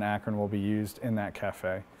Bath or in Akron will be used in that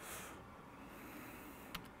cafe.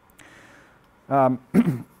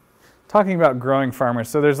 Talking about growing farmers,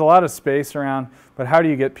 so there's a lot of space around, but how do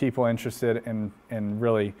you get people interested in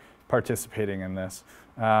really participating in this?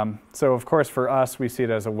 So of course for us, we see it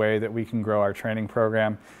as a way that we can grow our training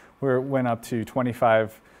program. We went up to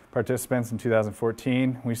 25 participants in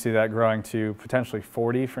 2014. We see that growing to potentially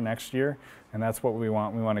 40 for next year, and that's what we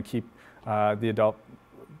want. We want to keep the adult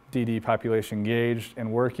DD population engaged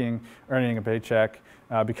and working, earning a paycheck,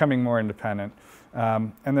 becoming more independent.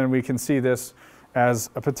 And then we can see this as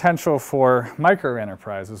a potential for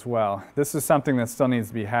micro-enterprise as well. This is something that still needs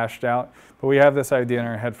to be hashed out, but we have this idea in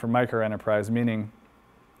our head for micro-enterprise, meaning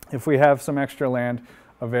if we have some extra land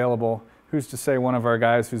available, who's to say one of our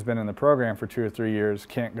guys who's been in the program for 2 or 3 years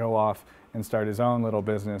can't go off and start his own little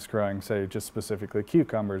business growing, say, just specifically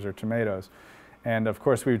cucumbers or tomatoes. And of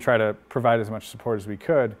course, we would try to provide as much support as we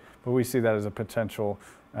could, but we see that as a potential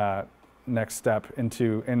next step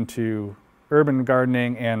into urban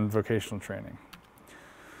gardening and vocational training.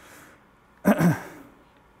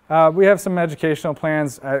 We have some educational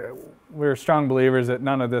plans. We're strong believers that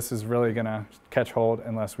none of this is really going to catch hold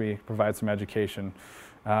unless we provide some education.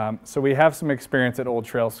 So we have some experience at Old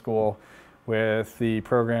Trail School with the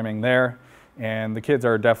programming there, and the kids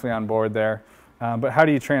are definitely on board there. But how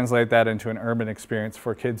do you translate that into an urban experience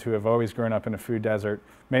for kids who have always grown up in a food desert,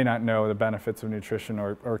 may not know the benefits of nutrition,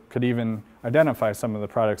 or could even identify some of the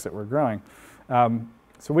products that we're growing?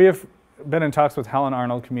 So we have been in talks with Helen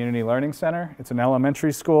Arnold Community Learning Center. It's an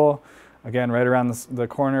elementary school, again, right around the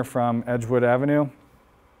corner from Edgewood Avenue.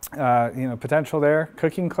 Potential there,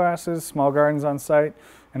 cooking classes, small gardens on site,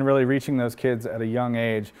 and really reaching those kids at a young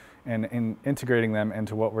age and integrating them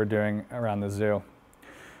into what we're doing around the zoo.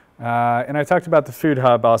 And I talked about the food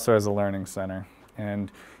hub also as a learning center.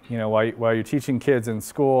 And while you're teaching kids in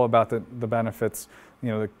school about the benefits,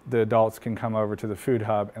 the adults can come over to the food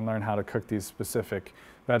hub and learn how to cook these specific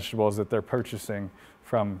vegetables that they're purchasing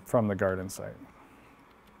from the garden site.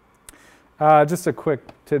 Just a quick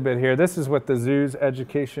tidbit here. This is what the zoo's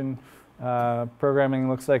education programming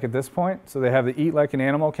looks like at this point. So they have the Eat Like an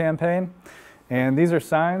Animal campaign. And these are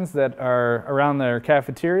signs that are around their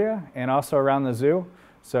cafeteria and also around the zoo.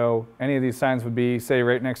 So any of these signs would be, say,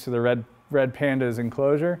 right next to the red panda's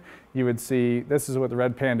enclosure. You would see, this is what the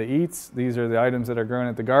red panda eats. These are the items that are grown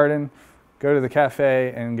at the garden. Go to the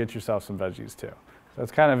cafe and get yourself some veggies too. So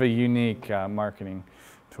it's kind of a unique marketing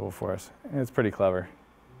tool for us. And it's pretty clever.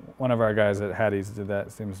 One of our guys at Hattie's did that.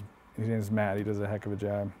 His name's Matt. He does a heck of a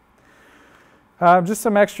job. Just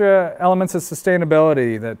some extra elements of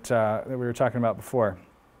sustainability that we were talking about before.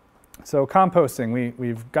 So composting,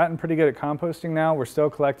 we've gotten pretty good at composting now. We're still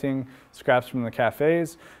collecting scraps from the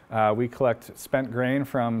cafes. We collect spent grain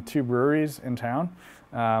from 2 breweries in town.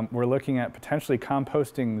 We're looking at potentially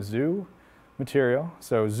composting zoo material.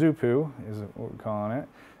 So zoo poo is what we're calling it.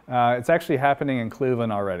 It's actually happening in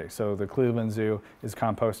Cleveland already. So the Cleveland Zoo is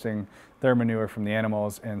composting their manure from the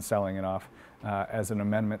animals and selling it off as an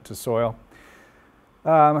amendment to soil.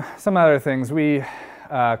 Some other things, we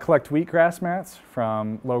collect wheatgrass mats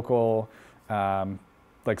from local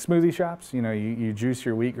like smoothie shops. You juice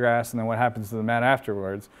your wheatgrass, and then what happens to the mat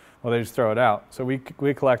afterwards? Well, they just throw it out. So we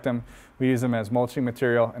collect them, we use them as mulching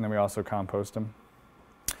material, and then we also compost them.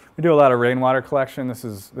 We do a lot of rainwater collection. This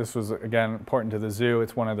was again important to the zoo.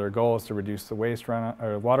 It's one of their goals to reduce the waste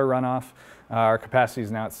water runoff. Our capacity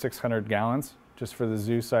is now at 600 gallons just for the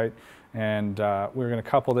zoo site. And we're going to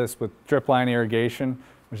couple this with drip line irrigation,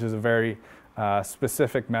 which is a very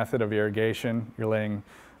specific method of irrigation. You're laying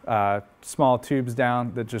small tubes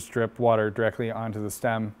down that just drip water directly onto the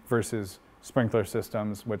stem versus sprinkler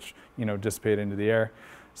systems, which dissipate into the air.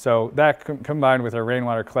 So that combined with our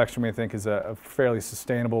rainwater collection, we think is a fairly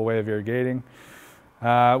sustainable way of irrigating.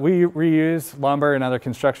 We reuse lumber and other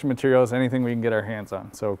construction materials, anything we can get our hands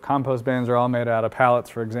on. So compost bins are all made out of pallets,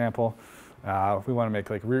 for example. If we want to make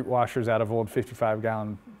like root washers out of old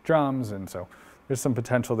 55-gallon drums, and so there's some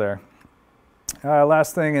potential there.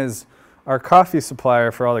 Last thing is our coffee supplier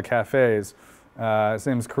for all the cafes. His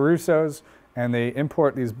name is Caruso's, and they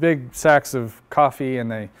import these big sacks of coffee and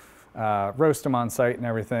they roast them on site and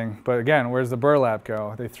everything. But again, where's the burlap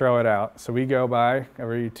go? They throw it out. So we go by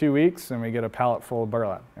every 2 weeks and we get a pallet full of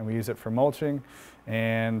burlap, and we use it for mulching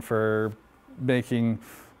and for making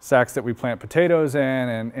sacks that we plant potatoes in,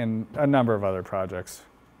 and a number of other projects.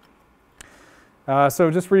 So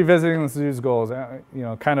just revisiting the zoo's goals,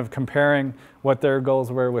 kind of comparing what their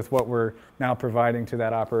goals were with what we're now providing to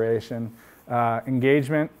that operation.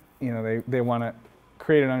 Engagement, they want to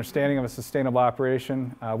create an understanding of a sustainable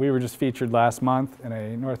operation. We were just featured last month in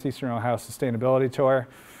a Northeastern Ohio sustainability tour.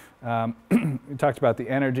 We talked about the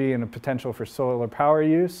energy and the potential for solar power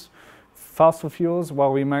use. Fossil fuels,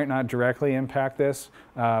 while we might not directly impact this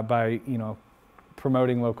by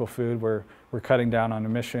promoting local food, we're cutting down on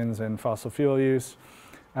emissions and fossil fuel use.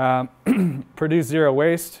 Produce zero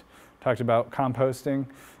waste, talked about composting,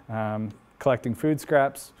 collecting food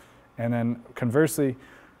scraps, and then conversely,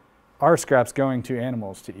 our scraps going to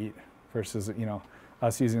animals to eat versus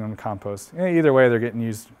us using them to compost. Either way, they're getting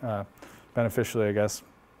used beneficially, I guess.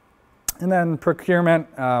 And then procurement,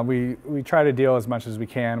 we try to deal as much as we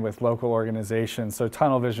can with local organizations, so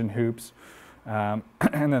tunnel vision hoops, and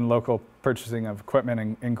then local purchasing of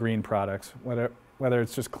equipment and green products, whether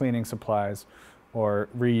it's just cleaning supplies or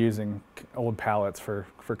reusing old pallets for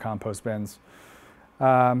compost bins.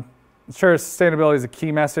 Sure, sustainability is a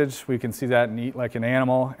key message. We can see that in Eat Like an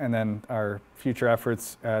Animal, and then our future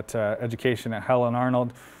efforts at education at Helen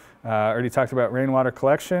Arnold. Already talked about rainwater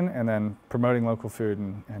collection and then promoting local food,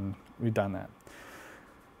 and we've done that.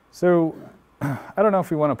 So I don't know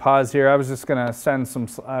if we want to pause here. I was just going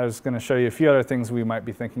to show you a few other things we might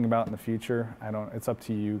be thinking about in the future. It's up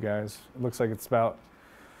to you guys. It looks like it's about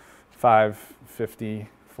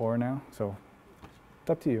 5:54 now, so it's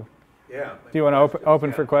up to you. Yeah. Do you want to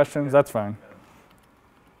open for questions? Yeah. That's fine.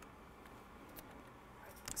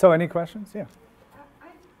 So any questions? Yeah.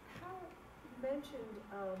 How you mentioned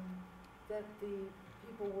that the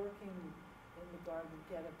people working in the garden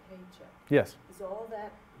get a paycheck. Yes. Is all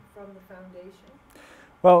that from the foundation?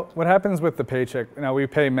 Well, what happens with the paycheck, we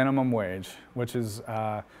pay minimum wage, which is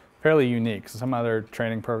fairly unique. Some other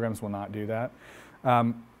training programs will not do that.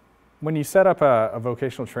 When you set up a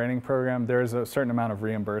vocational training program, there is a certain amount of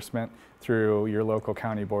reimbursement through your local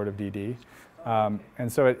county board of DD.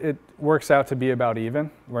 And so it works out to be about even.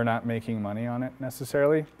 We're not making money on it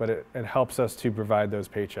necessarily, but it helps us to provide those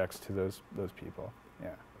paychecks to those people. Yeah.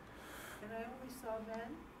 And I only saw men?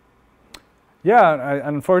 Yeah,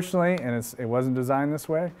 unfortunately, and it wasn't designed this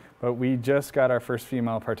way, but we just got our first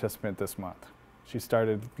female participant this month. She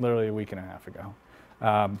started literally a week and a half ago.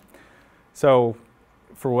 So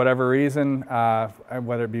for whatever reason,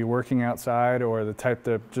 whether it be working outside or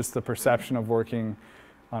just the perception of working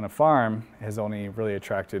on a farm has only really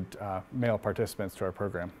attracted male participants to our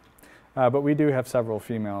program. But we do have several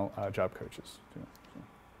female job coaches too. So,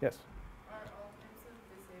 yes? Are all types of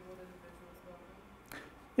disabled individuals welcome?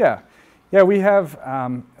 Yeah. Yeah, we have,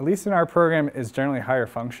 at least in our program, is generally higher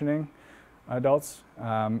functioning adults,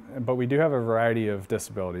 but we do have a variety of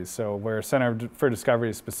disabilities. So where Center for Discovery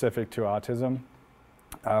is specific to autism,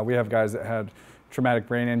 we have guys that had traumatic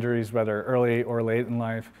brain injuries, whether early or late in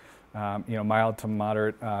life, mild to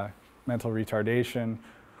moderate mental retardation.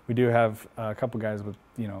 We do have a couple guys with,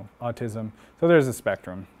 autism. So there's a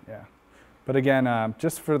spectrum, yeah. But again,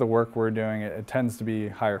 just for the work we're doing, it tends to be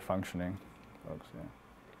higher functioning folks, yeah.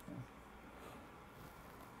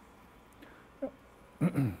 So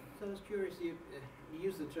I was curious, you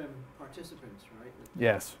use the term participants, right?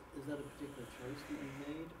 Yes. Is that a particular choice that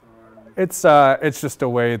you made, or? It's just a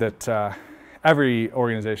way that every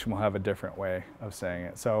organization will have a different way of saying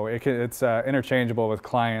it. So it's interchangeable with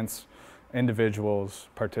clients, individuals,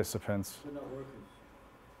 participants. But not workers.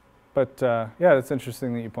 But yeah, it's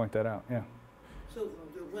interesting that you point that out. Yeah. So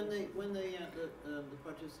when the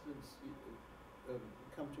participants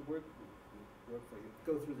come to work for you,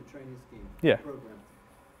 go through the training scheme program.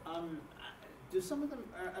 Do some of them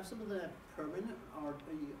are some of that permanent, or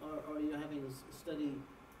are you having a study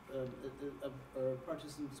of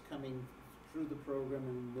participants coming through the program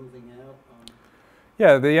and moving out?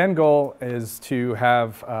 Yeah, the end goal is to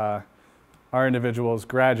have our individuals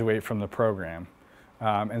graduate from the program,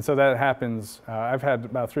 and so that happens. I've had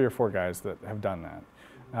about 3 or 4 guys that have done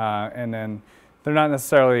that, and then they're not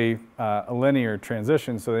necessarily a linear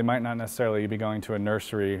transition, so they might not necessarily be going to a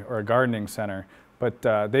nursery or a gardening center,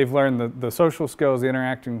 but they've learned the social skills, the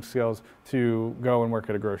interacting skills to go and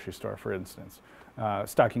work at a grocery store, for instance,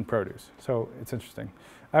 stocking produce. So it's interesting.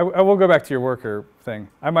 I will go back to your worker thing.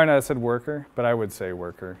 I might not have said worker, but I would say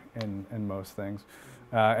worker in most things.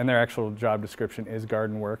 And their actual job description is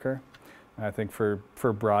garden worker. I think for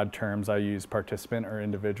broad terms, I use participant or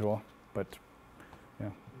individual, but yeah.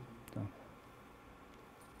 So.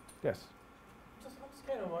 Yes? I'm just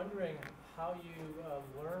kind of wondering how you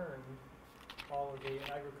learned all of the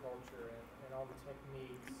agriculture and all the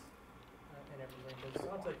techniques and everything. But it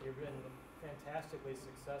sounds like you've been fantastically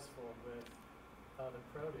successful with the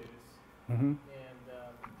produce. Mm-hmm. And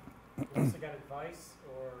you also got advice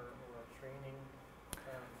or training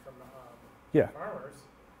from farmers.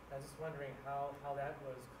 I was just wondering how that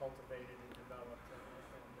was cultivated and developed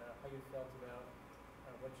and how you felt about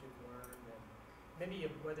what you've learned and maybe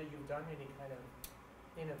whether you've done any kind of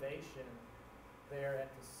innovation there at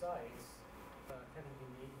the sites, kind of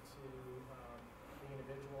unique to the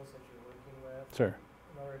individuals that you're working with. Sure.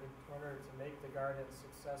 In order to make the garden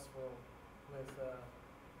successful with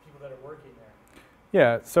people that are working there.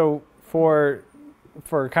 Yeah. So for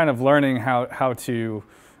kind of learning how to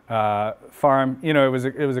farm, it was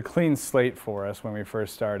a clean slate for us when we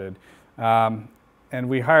first started, and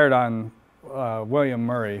we hired on William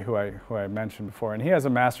Murray, who I mentioned before, and he has a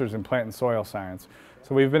master's in plant and soil science.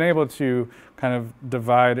 So we've been able to kind of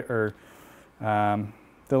divide or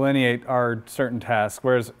delineate our certain tasks.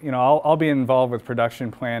 Whereas I'll be involved with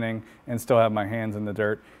production planning and still have my hands in the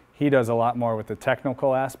dirt. He does a lot more with the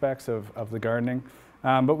technical aspects of the gardening.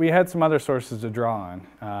 But we had some other sources to draw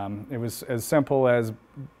on. It was as simple as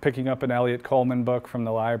picking up an Elliott Coleman book from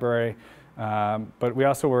the library. But we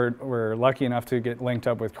also were lucky enough to get linked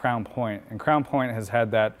up with Crown Point, and Crown Point has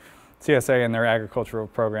had that CSA in their agricultural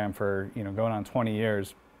program for going on 20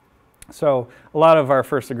 years. So a lot of our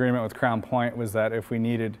first agreement with Crown Point was that if we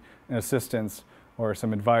needed an assistance or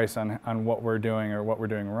some advice on what we're doing or what we're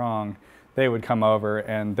doing wrong, they would come over,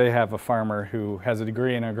 and they have a farmer who has a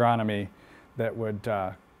degree in agronomy that would,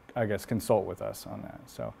 I guess, consult with us on that.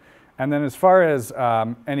 So, and then as far as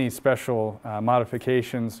any special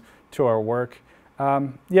modifications to our work,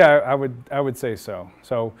 yeah, I would say so.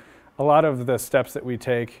 So a lot of the steps that we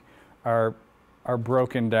take are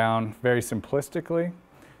broken down very simplistically.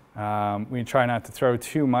 We try not to throw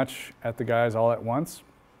too much at the guys all at once.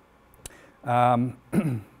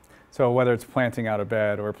 So whether it's planting out a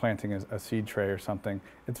bed or planting a seed tray or something,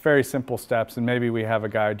 it's very simple steps, and maybe we have a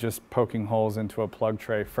guy just poking holes into a plug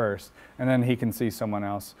tray first, and then he can see someone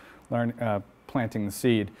else planting the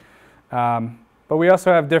seed. But we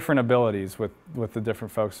also have different abilities with the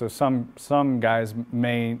different folks. So some guys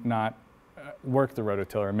may not work the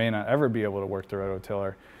rototiller, may not ever be able to work the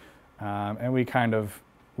rototiller, and we kind of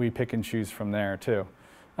we pick and choose from there too.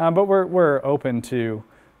 But we're open to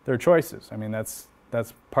their choices. I mean, that's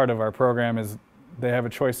part of our program is they have a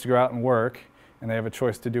choice to go out and work, and they have a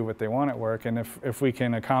choice to do what they want at work. And if we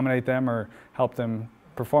can accommodate them or help them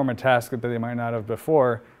perform a task that they might not have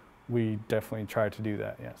before, we definitely try to do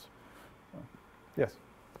that, yes. So, yes?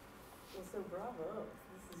 Well, so bravo.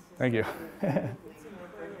 This is just Thank you. It's a more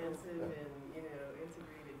comprehensive and,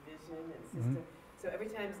 integrated vision and system. So every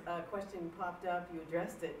time a question popped up, you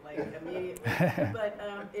addressed it like immediately. But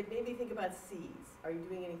it made me think about seeds. Are you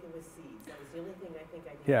doing anything with seeds? That was the only thing I think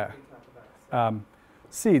I didn't really talk about. So.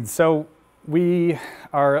 Seeds. So we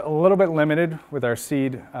are a little bit limited with our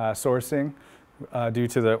seed sourcing due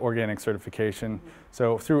to the organic certification.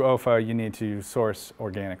 So through OFA, you need to source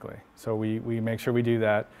organically. So we make sure we do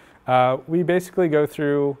that. We basically go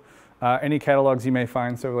through any catalogs you may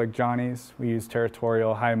find. So like Johnny's, we use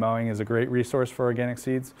Territorial. High Mowing is a great resource for organic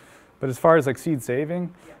seeds. But as far as like seed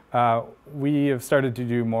saving, we have started to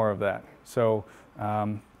do more of that. So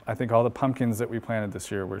I think all the pumpkins that we planted this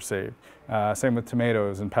year were saved. Same with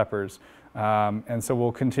tomatoes and peppers. And so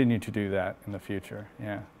we'll continue to do that in the future.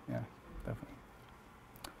 Yeah, definitely.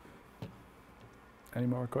 Any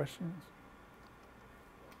more questions?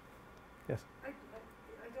 Yes? I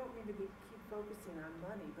don't mean to keep focusing on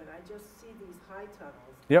money, but I just see these high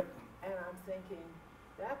tunnels. Yep. And I'm thinking,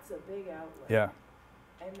 that's a big outlay. Yeah.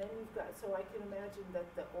 And then you've got, so I can imagine that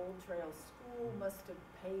the Old Trail School must have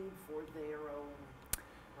paid for their own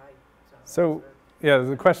high tunnels. So, yeah,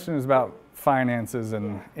 the question is about finances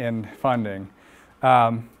and funding.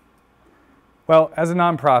 Well, as a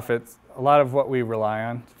nonprofit, a lot of what we rely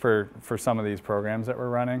on for some of these programs that we're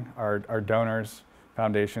running are donors,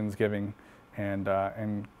 foundations, giving,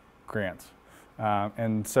 and grants.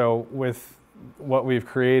 And so with what we've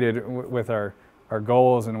created with our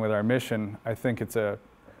goals and with our mission, I think it's a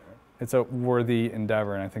worthy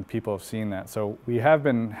endeavor, and I think people have seen that. So we have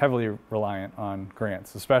been heavily reliant on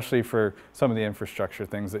grants, especially for some of the infrastructure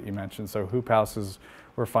things that you mentioned. So hoop houses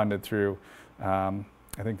were funded through, I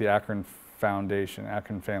think, the Akron Foundation,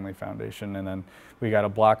 Akron Family Foundation, and then we got a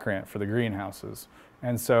block grant for the greenhouses.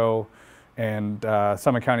 And so,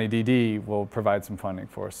 Summit County DD will provide some funding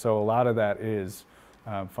for us. So a lot of that is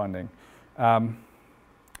funding. And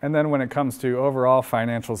then when it comes to overall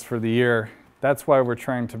financials for the year, that's why we're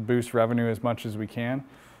trying to boost revenue as much as we can.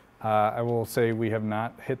 I will say we have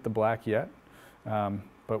not hit the black yet,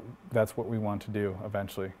 but that's what we want to do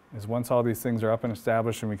eventually, is once all these things are up and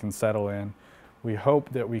established and we can settle in, we hope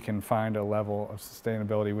that we can find a level of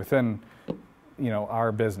sustainability within,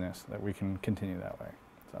 our business, that we can continue that way.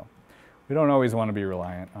 So we don't always want to be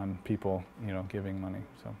reliant on people, giving money.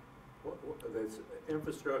 So this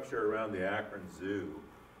infrastructure around the Akron Zoo,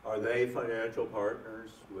 are they financial partners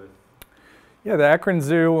with? Yeah, the Akron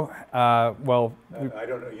Zoo. Well, I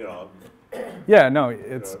don't know. Yeah, no,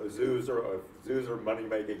 it's zoos are money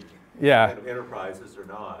making. Yeah. Enterprises or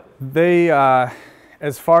not. They.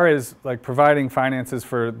 As far as like providing finances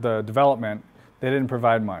for the development, they didn't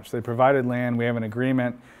provide much. They provided land. We have an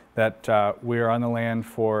agreement that we are on the land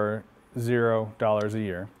for $0 a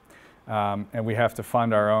year. And we have to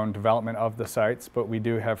fund our own development of the sites, but we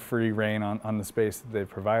do have free reign on the space that they've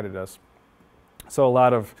provided us. So a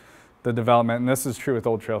lot of the development, and this is true with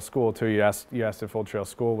Old Trail School too. You asked if Old Trail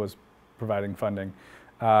School was providing funding.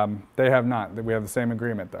 They have not. We have the same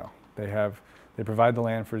agreement though. They provide the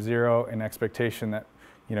land for $0 in expectation that,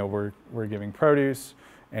 we're giving produce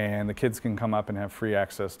and the kids can come up and have free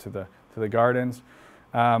access to the gardens.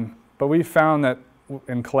 But we found that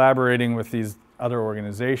in collaborating with these other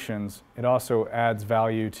organizations, it also adds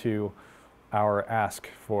value to our ask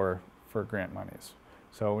for grant monies.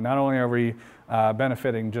 So not only are we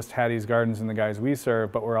benefiting just Hattie's Gardens and the guys we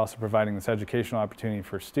serve, but we're also providing this educational opportunity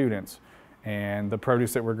for students. And the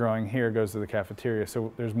produce that we're growing here goes to the cafeteria.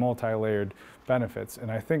 So there's multi-layered benefits. And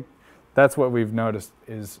I think that's what we've noticed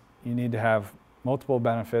is you need to have multiple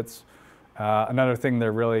benefits. Another thing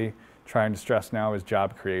they're really trying to stress now is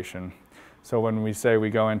job creation. So when we say we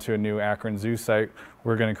go into a new Akron Zoo site,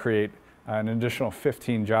 we're going to create an additional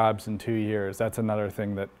 15 jobs in 2 years. That's another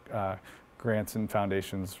thing that grants and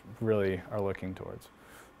foundations really are looking towards.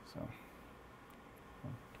 So.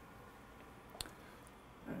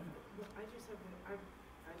 I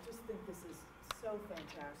just think this is so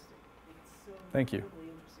fantastic. It's so Thank you. incredibly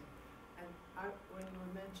interesting. And when you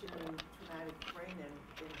were mentioning traumatic brain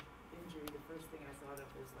injury, the first thing I thought of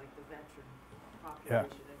was like the veteran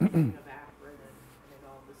population and of Akron and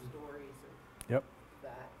all the stories of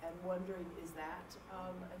that. And wondering, is that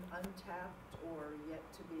an untapped or yet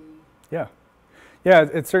to be? Yeah,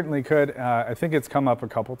 it certainly could. I think it's come up a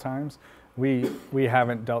couple times. We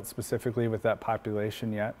haven't dealt specifically with that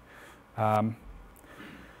population yet. I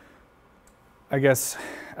guess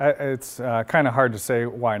it's kind of hard to say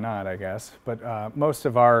why not, I guess, but most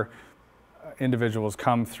of our individuals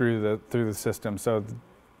come through the system. So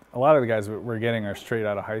a lot of the guys we're getting are straight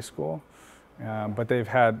out of high school, but they've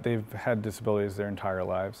had disabilities their entire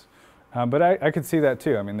lives. But I could see that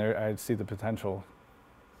too. I mean, I see the potential.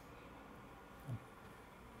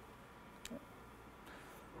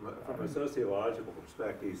 From a sociological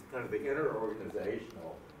perspective, kind of the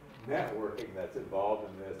interorganizational networking that's involved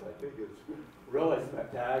in this, I think is really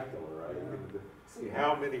spectacular, right? I mean, to see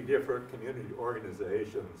how many different community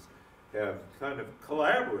organizations have kind of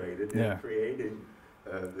collaborated in creating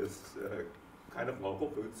this kind of local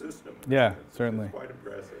food system. Yeah, certainly. It's quite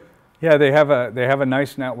impressive. Yeah, they have a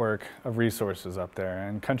nice network of resources up there,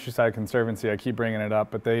 and Countryside Conservancy, I keep bringing it up,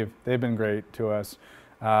 but they've been great to us.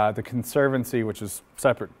 The Conservancy, which is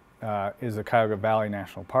separate, is the Cuyahoga Valley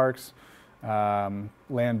National Parks land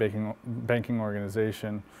banking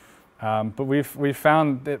organization, but we've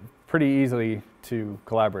found it pretty easily to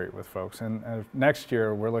collaborate with folks. And next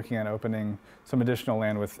year we're looking at opening some additional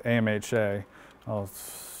land with AMHA. I'll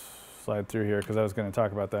slide through here because I was going to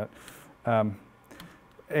talk about that.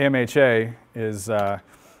 AMHA is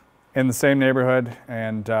in the same neighborhood,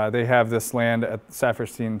 and they have this land at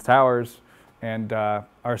Saperstein Towers, and our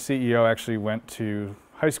CEO actually went to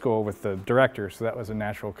high school with the director, so that was a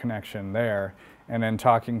natural connection there. And then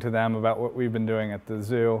talking to them about what we've been doing at the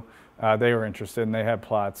zoo, they were interested and they had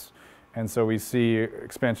plots. And so we see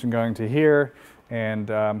expansion going to here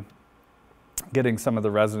and getting some of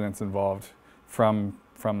the residents involved from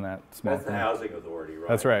that small That's the housing authority, right?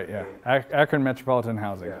 That's right, yeah. Akron Metropolitan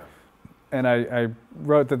Housing. Yeah. And I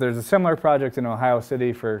wrote that there's a similar project in Ohio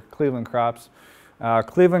City for Cleveland Crops.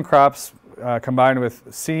 Cleveland Crops combined with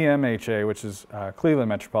CMHA, which is Cleveland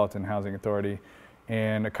Metropolitan Housing Authority,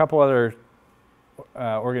 and a couple other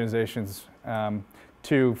organizations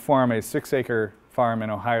to form a 6-acre farm in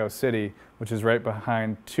Ohio City, which is right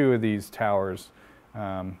behind 2 of these towers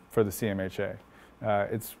for the CMHA.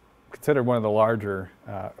 It's considered one of the larger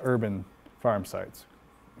urban farm sites.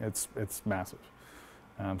 It's massive.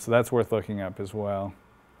 So that's worth looking up as well.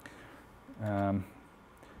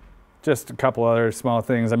 Just a couple other small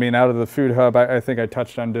things. I mean, out of the food hub, I think I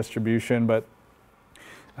touched on distribution, but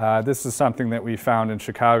this is something that we found in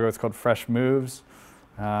Chicago. It's called Fresh Moves.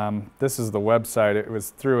 This is the website. It was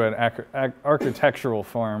through an architectural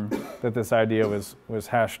firm that this idea was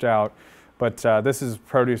hashed out. But this is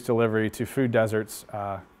produce delivery to food deserts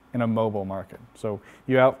in a mobile market. So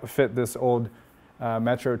you outfit this old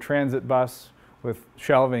Metro Transit bus with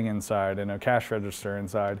shelving inside and a cash register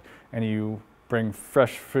inside, and you bring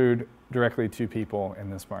fresh food directly to people in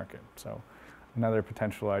this market. So another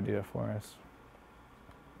potential idea for us.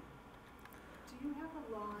 Do you have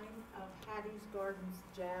a line of Hattie's Gardens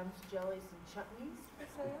jams, jellies, and chutneys for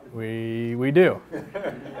sale? We do.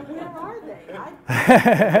 And where are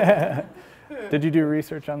they? Did you do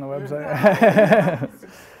research on the website?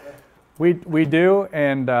 We do,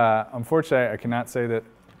 and unfortunately I cannot say that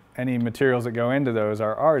any materials that go into those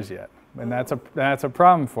are ours yet. And that's a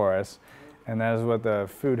problem for us. And that is what the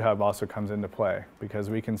food hub also comes into play, because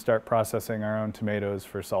we can start processing our own tomatoes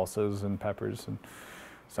for salsas and peppers, and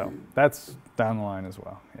so that's down the line as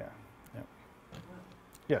well. Yeah. Yep.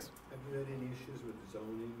 Yes. Have you had any issues with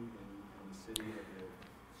zoning in the city? Have you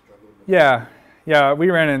struggled with Yeah. We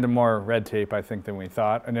ran into more red tape, I think, than we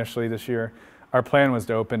thought initially this year. Our plan was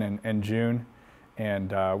to open in June,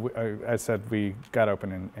 and I said we got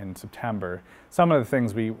open in September. Some of the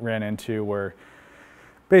things we ran into were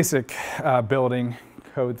basic building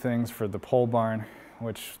code things for the pole barn,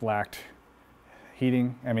 which lacked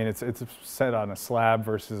heating. I mean, it's set on a slab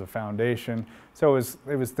versus a foundation. So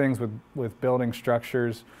it was things with building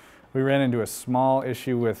structures. We ran into a small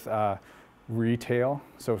issue with retail,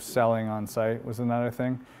 so selling on site was another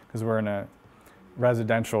thing, because we're in a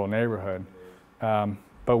residential neighborhood.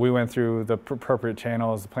 But we went through the appropriate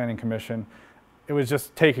channels, the Planning Commission. It was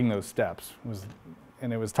just taking those steps.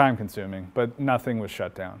 And it was time consuming, but nothing was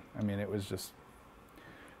shut down. I mean, it was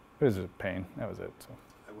a pain. That was it. So.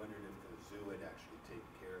 I wondered if the zoo would actually take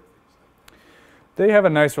care of things like that. They have a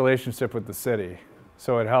nice relationship with the city,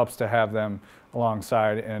 so it helps to have them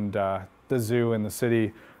alongside. And the zoo and the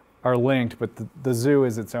city are linked, but the zoo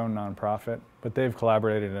is its own nonprofit. But they've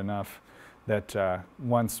collaborated enough that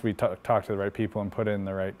once we talked to the right people and put in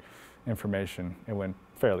the right information, it went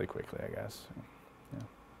fairly quickly, I guess.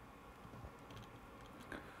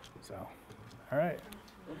 So, all right.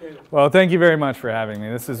 Okay. Well, thank you very much for having me.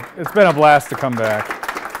 It's been a blast to come back.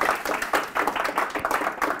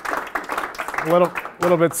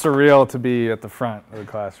 little bit surreal to be at the front of the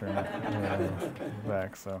classroom,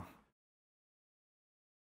 back. So.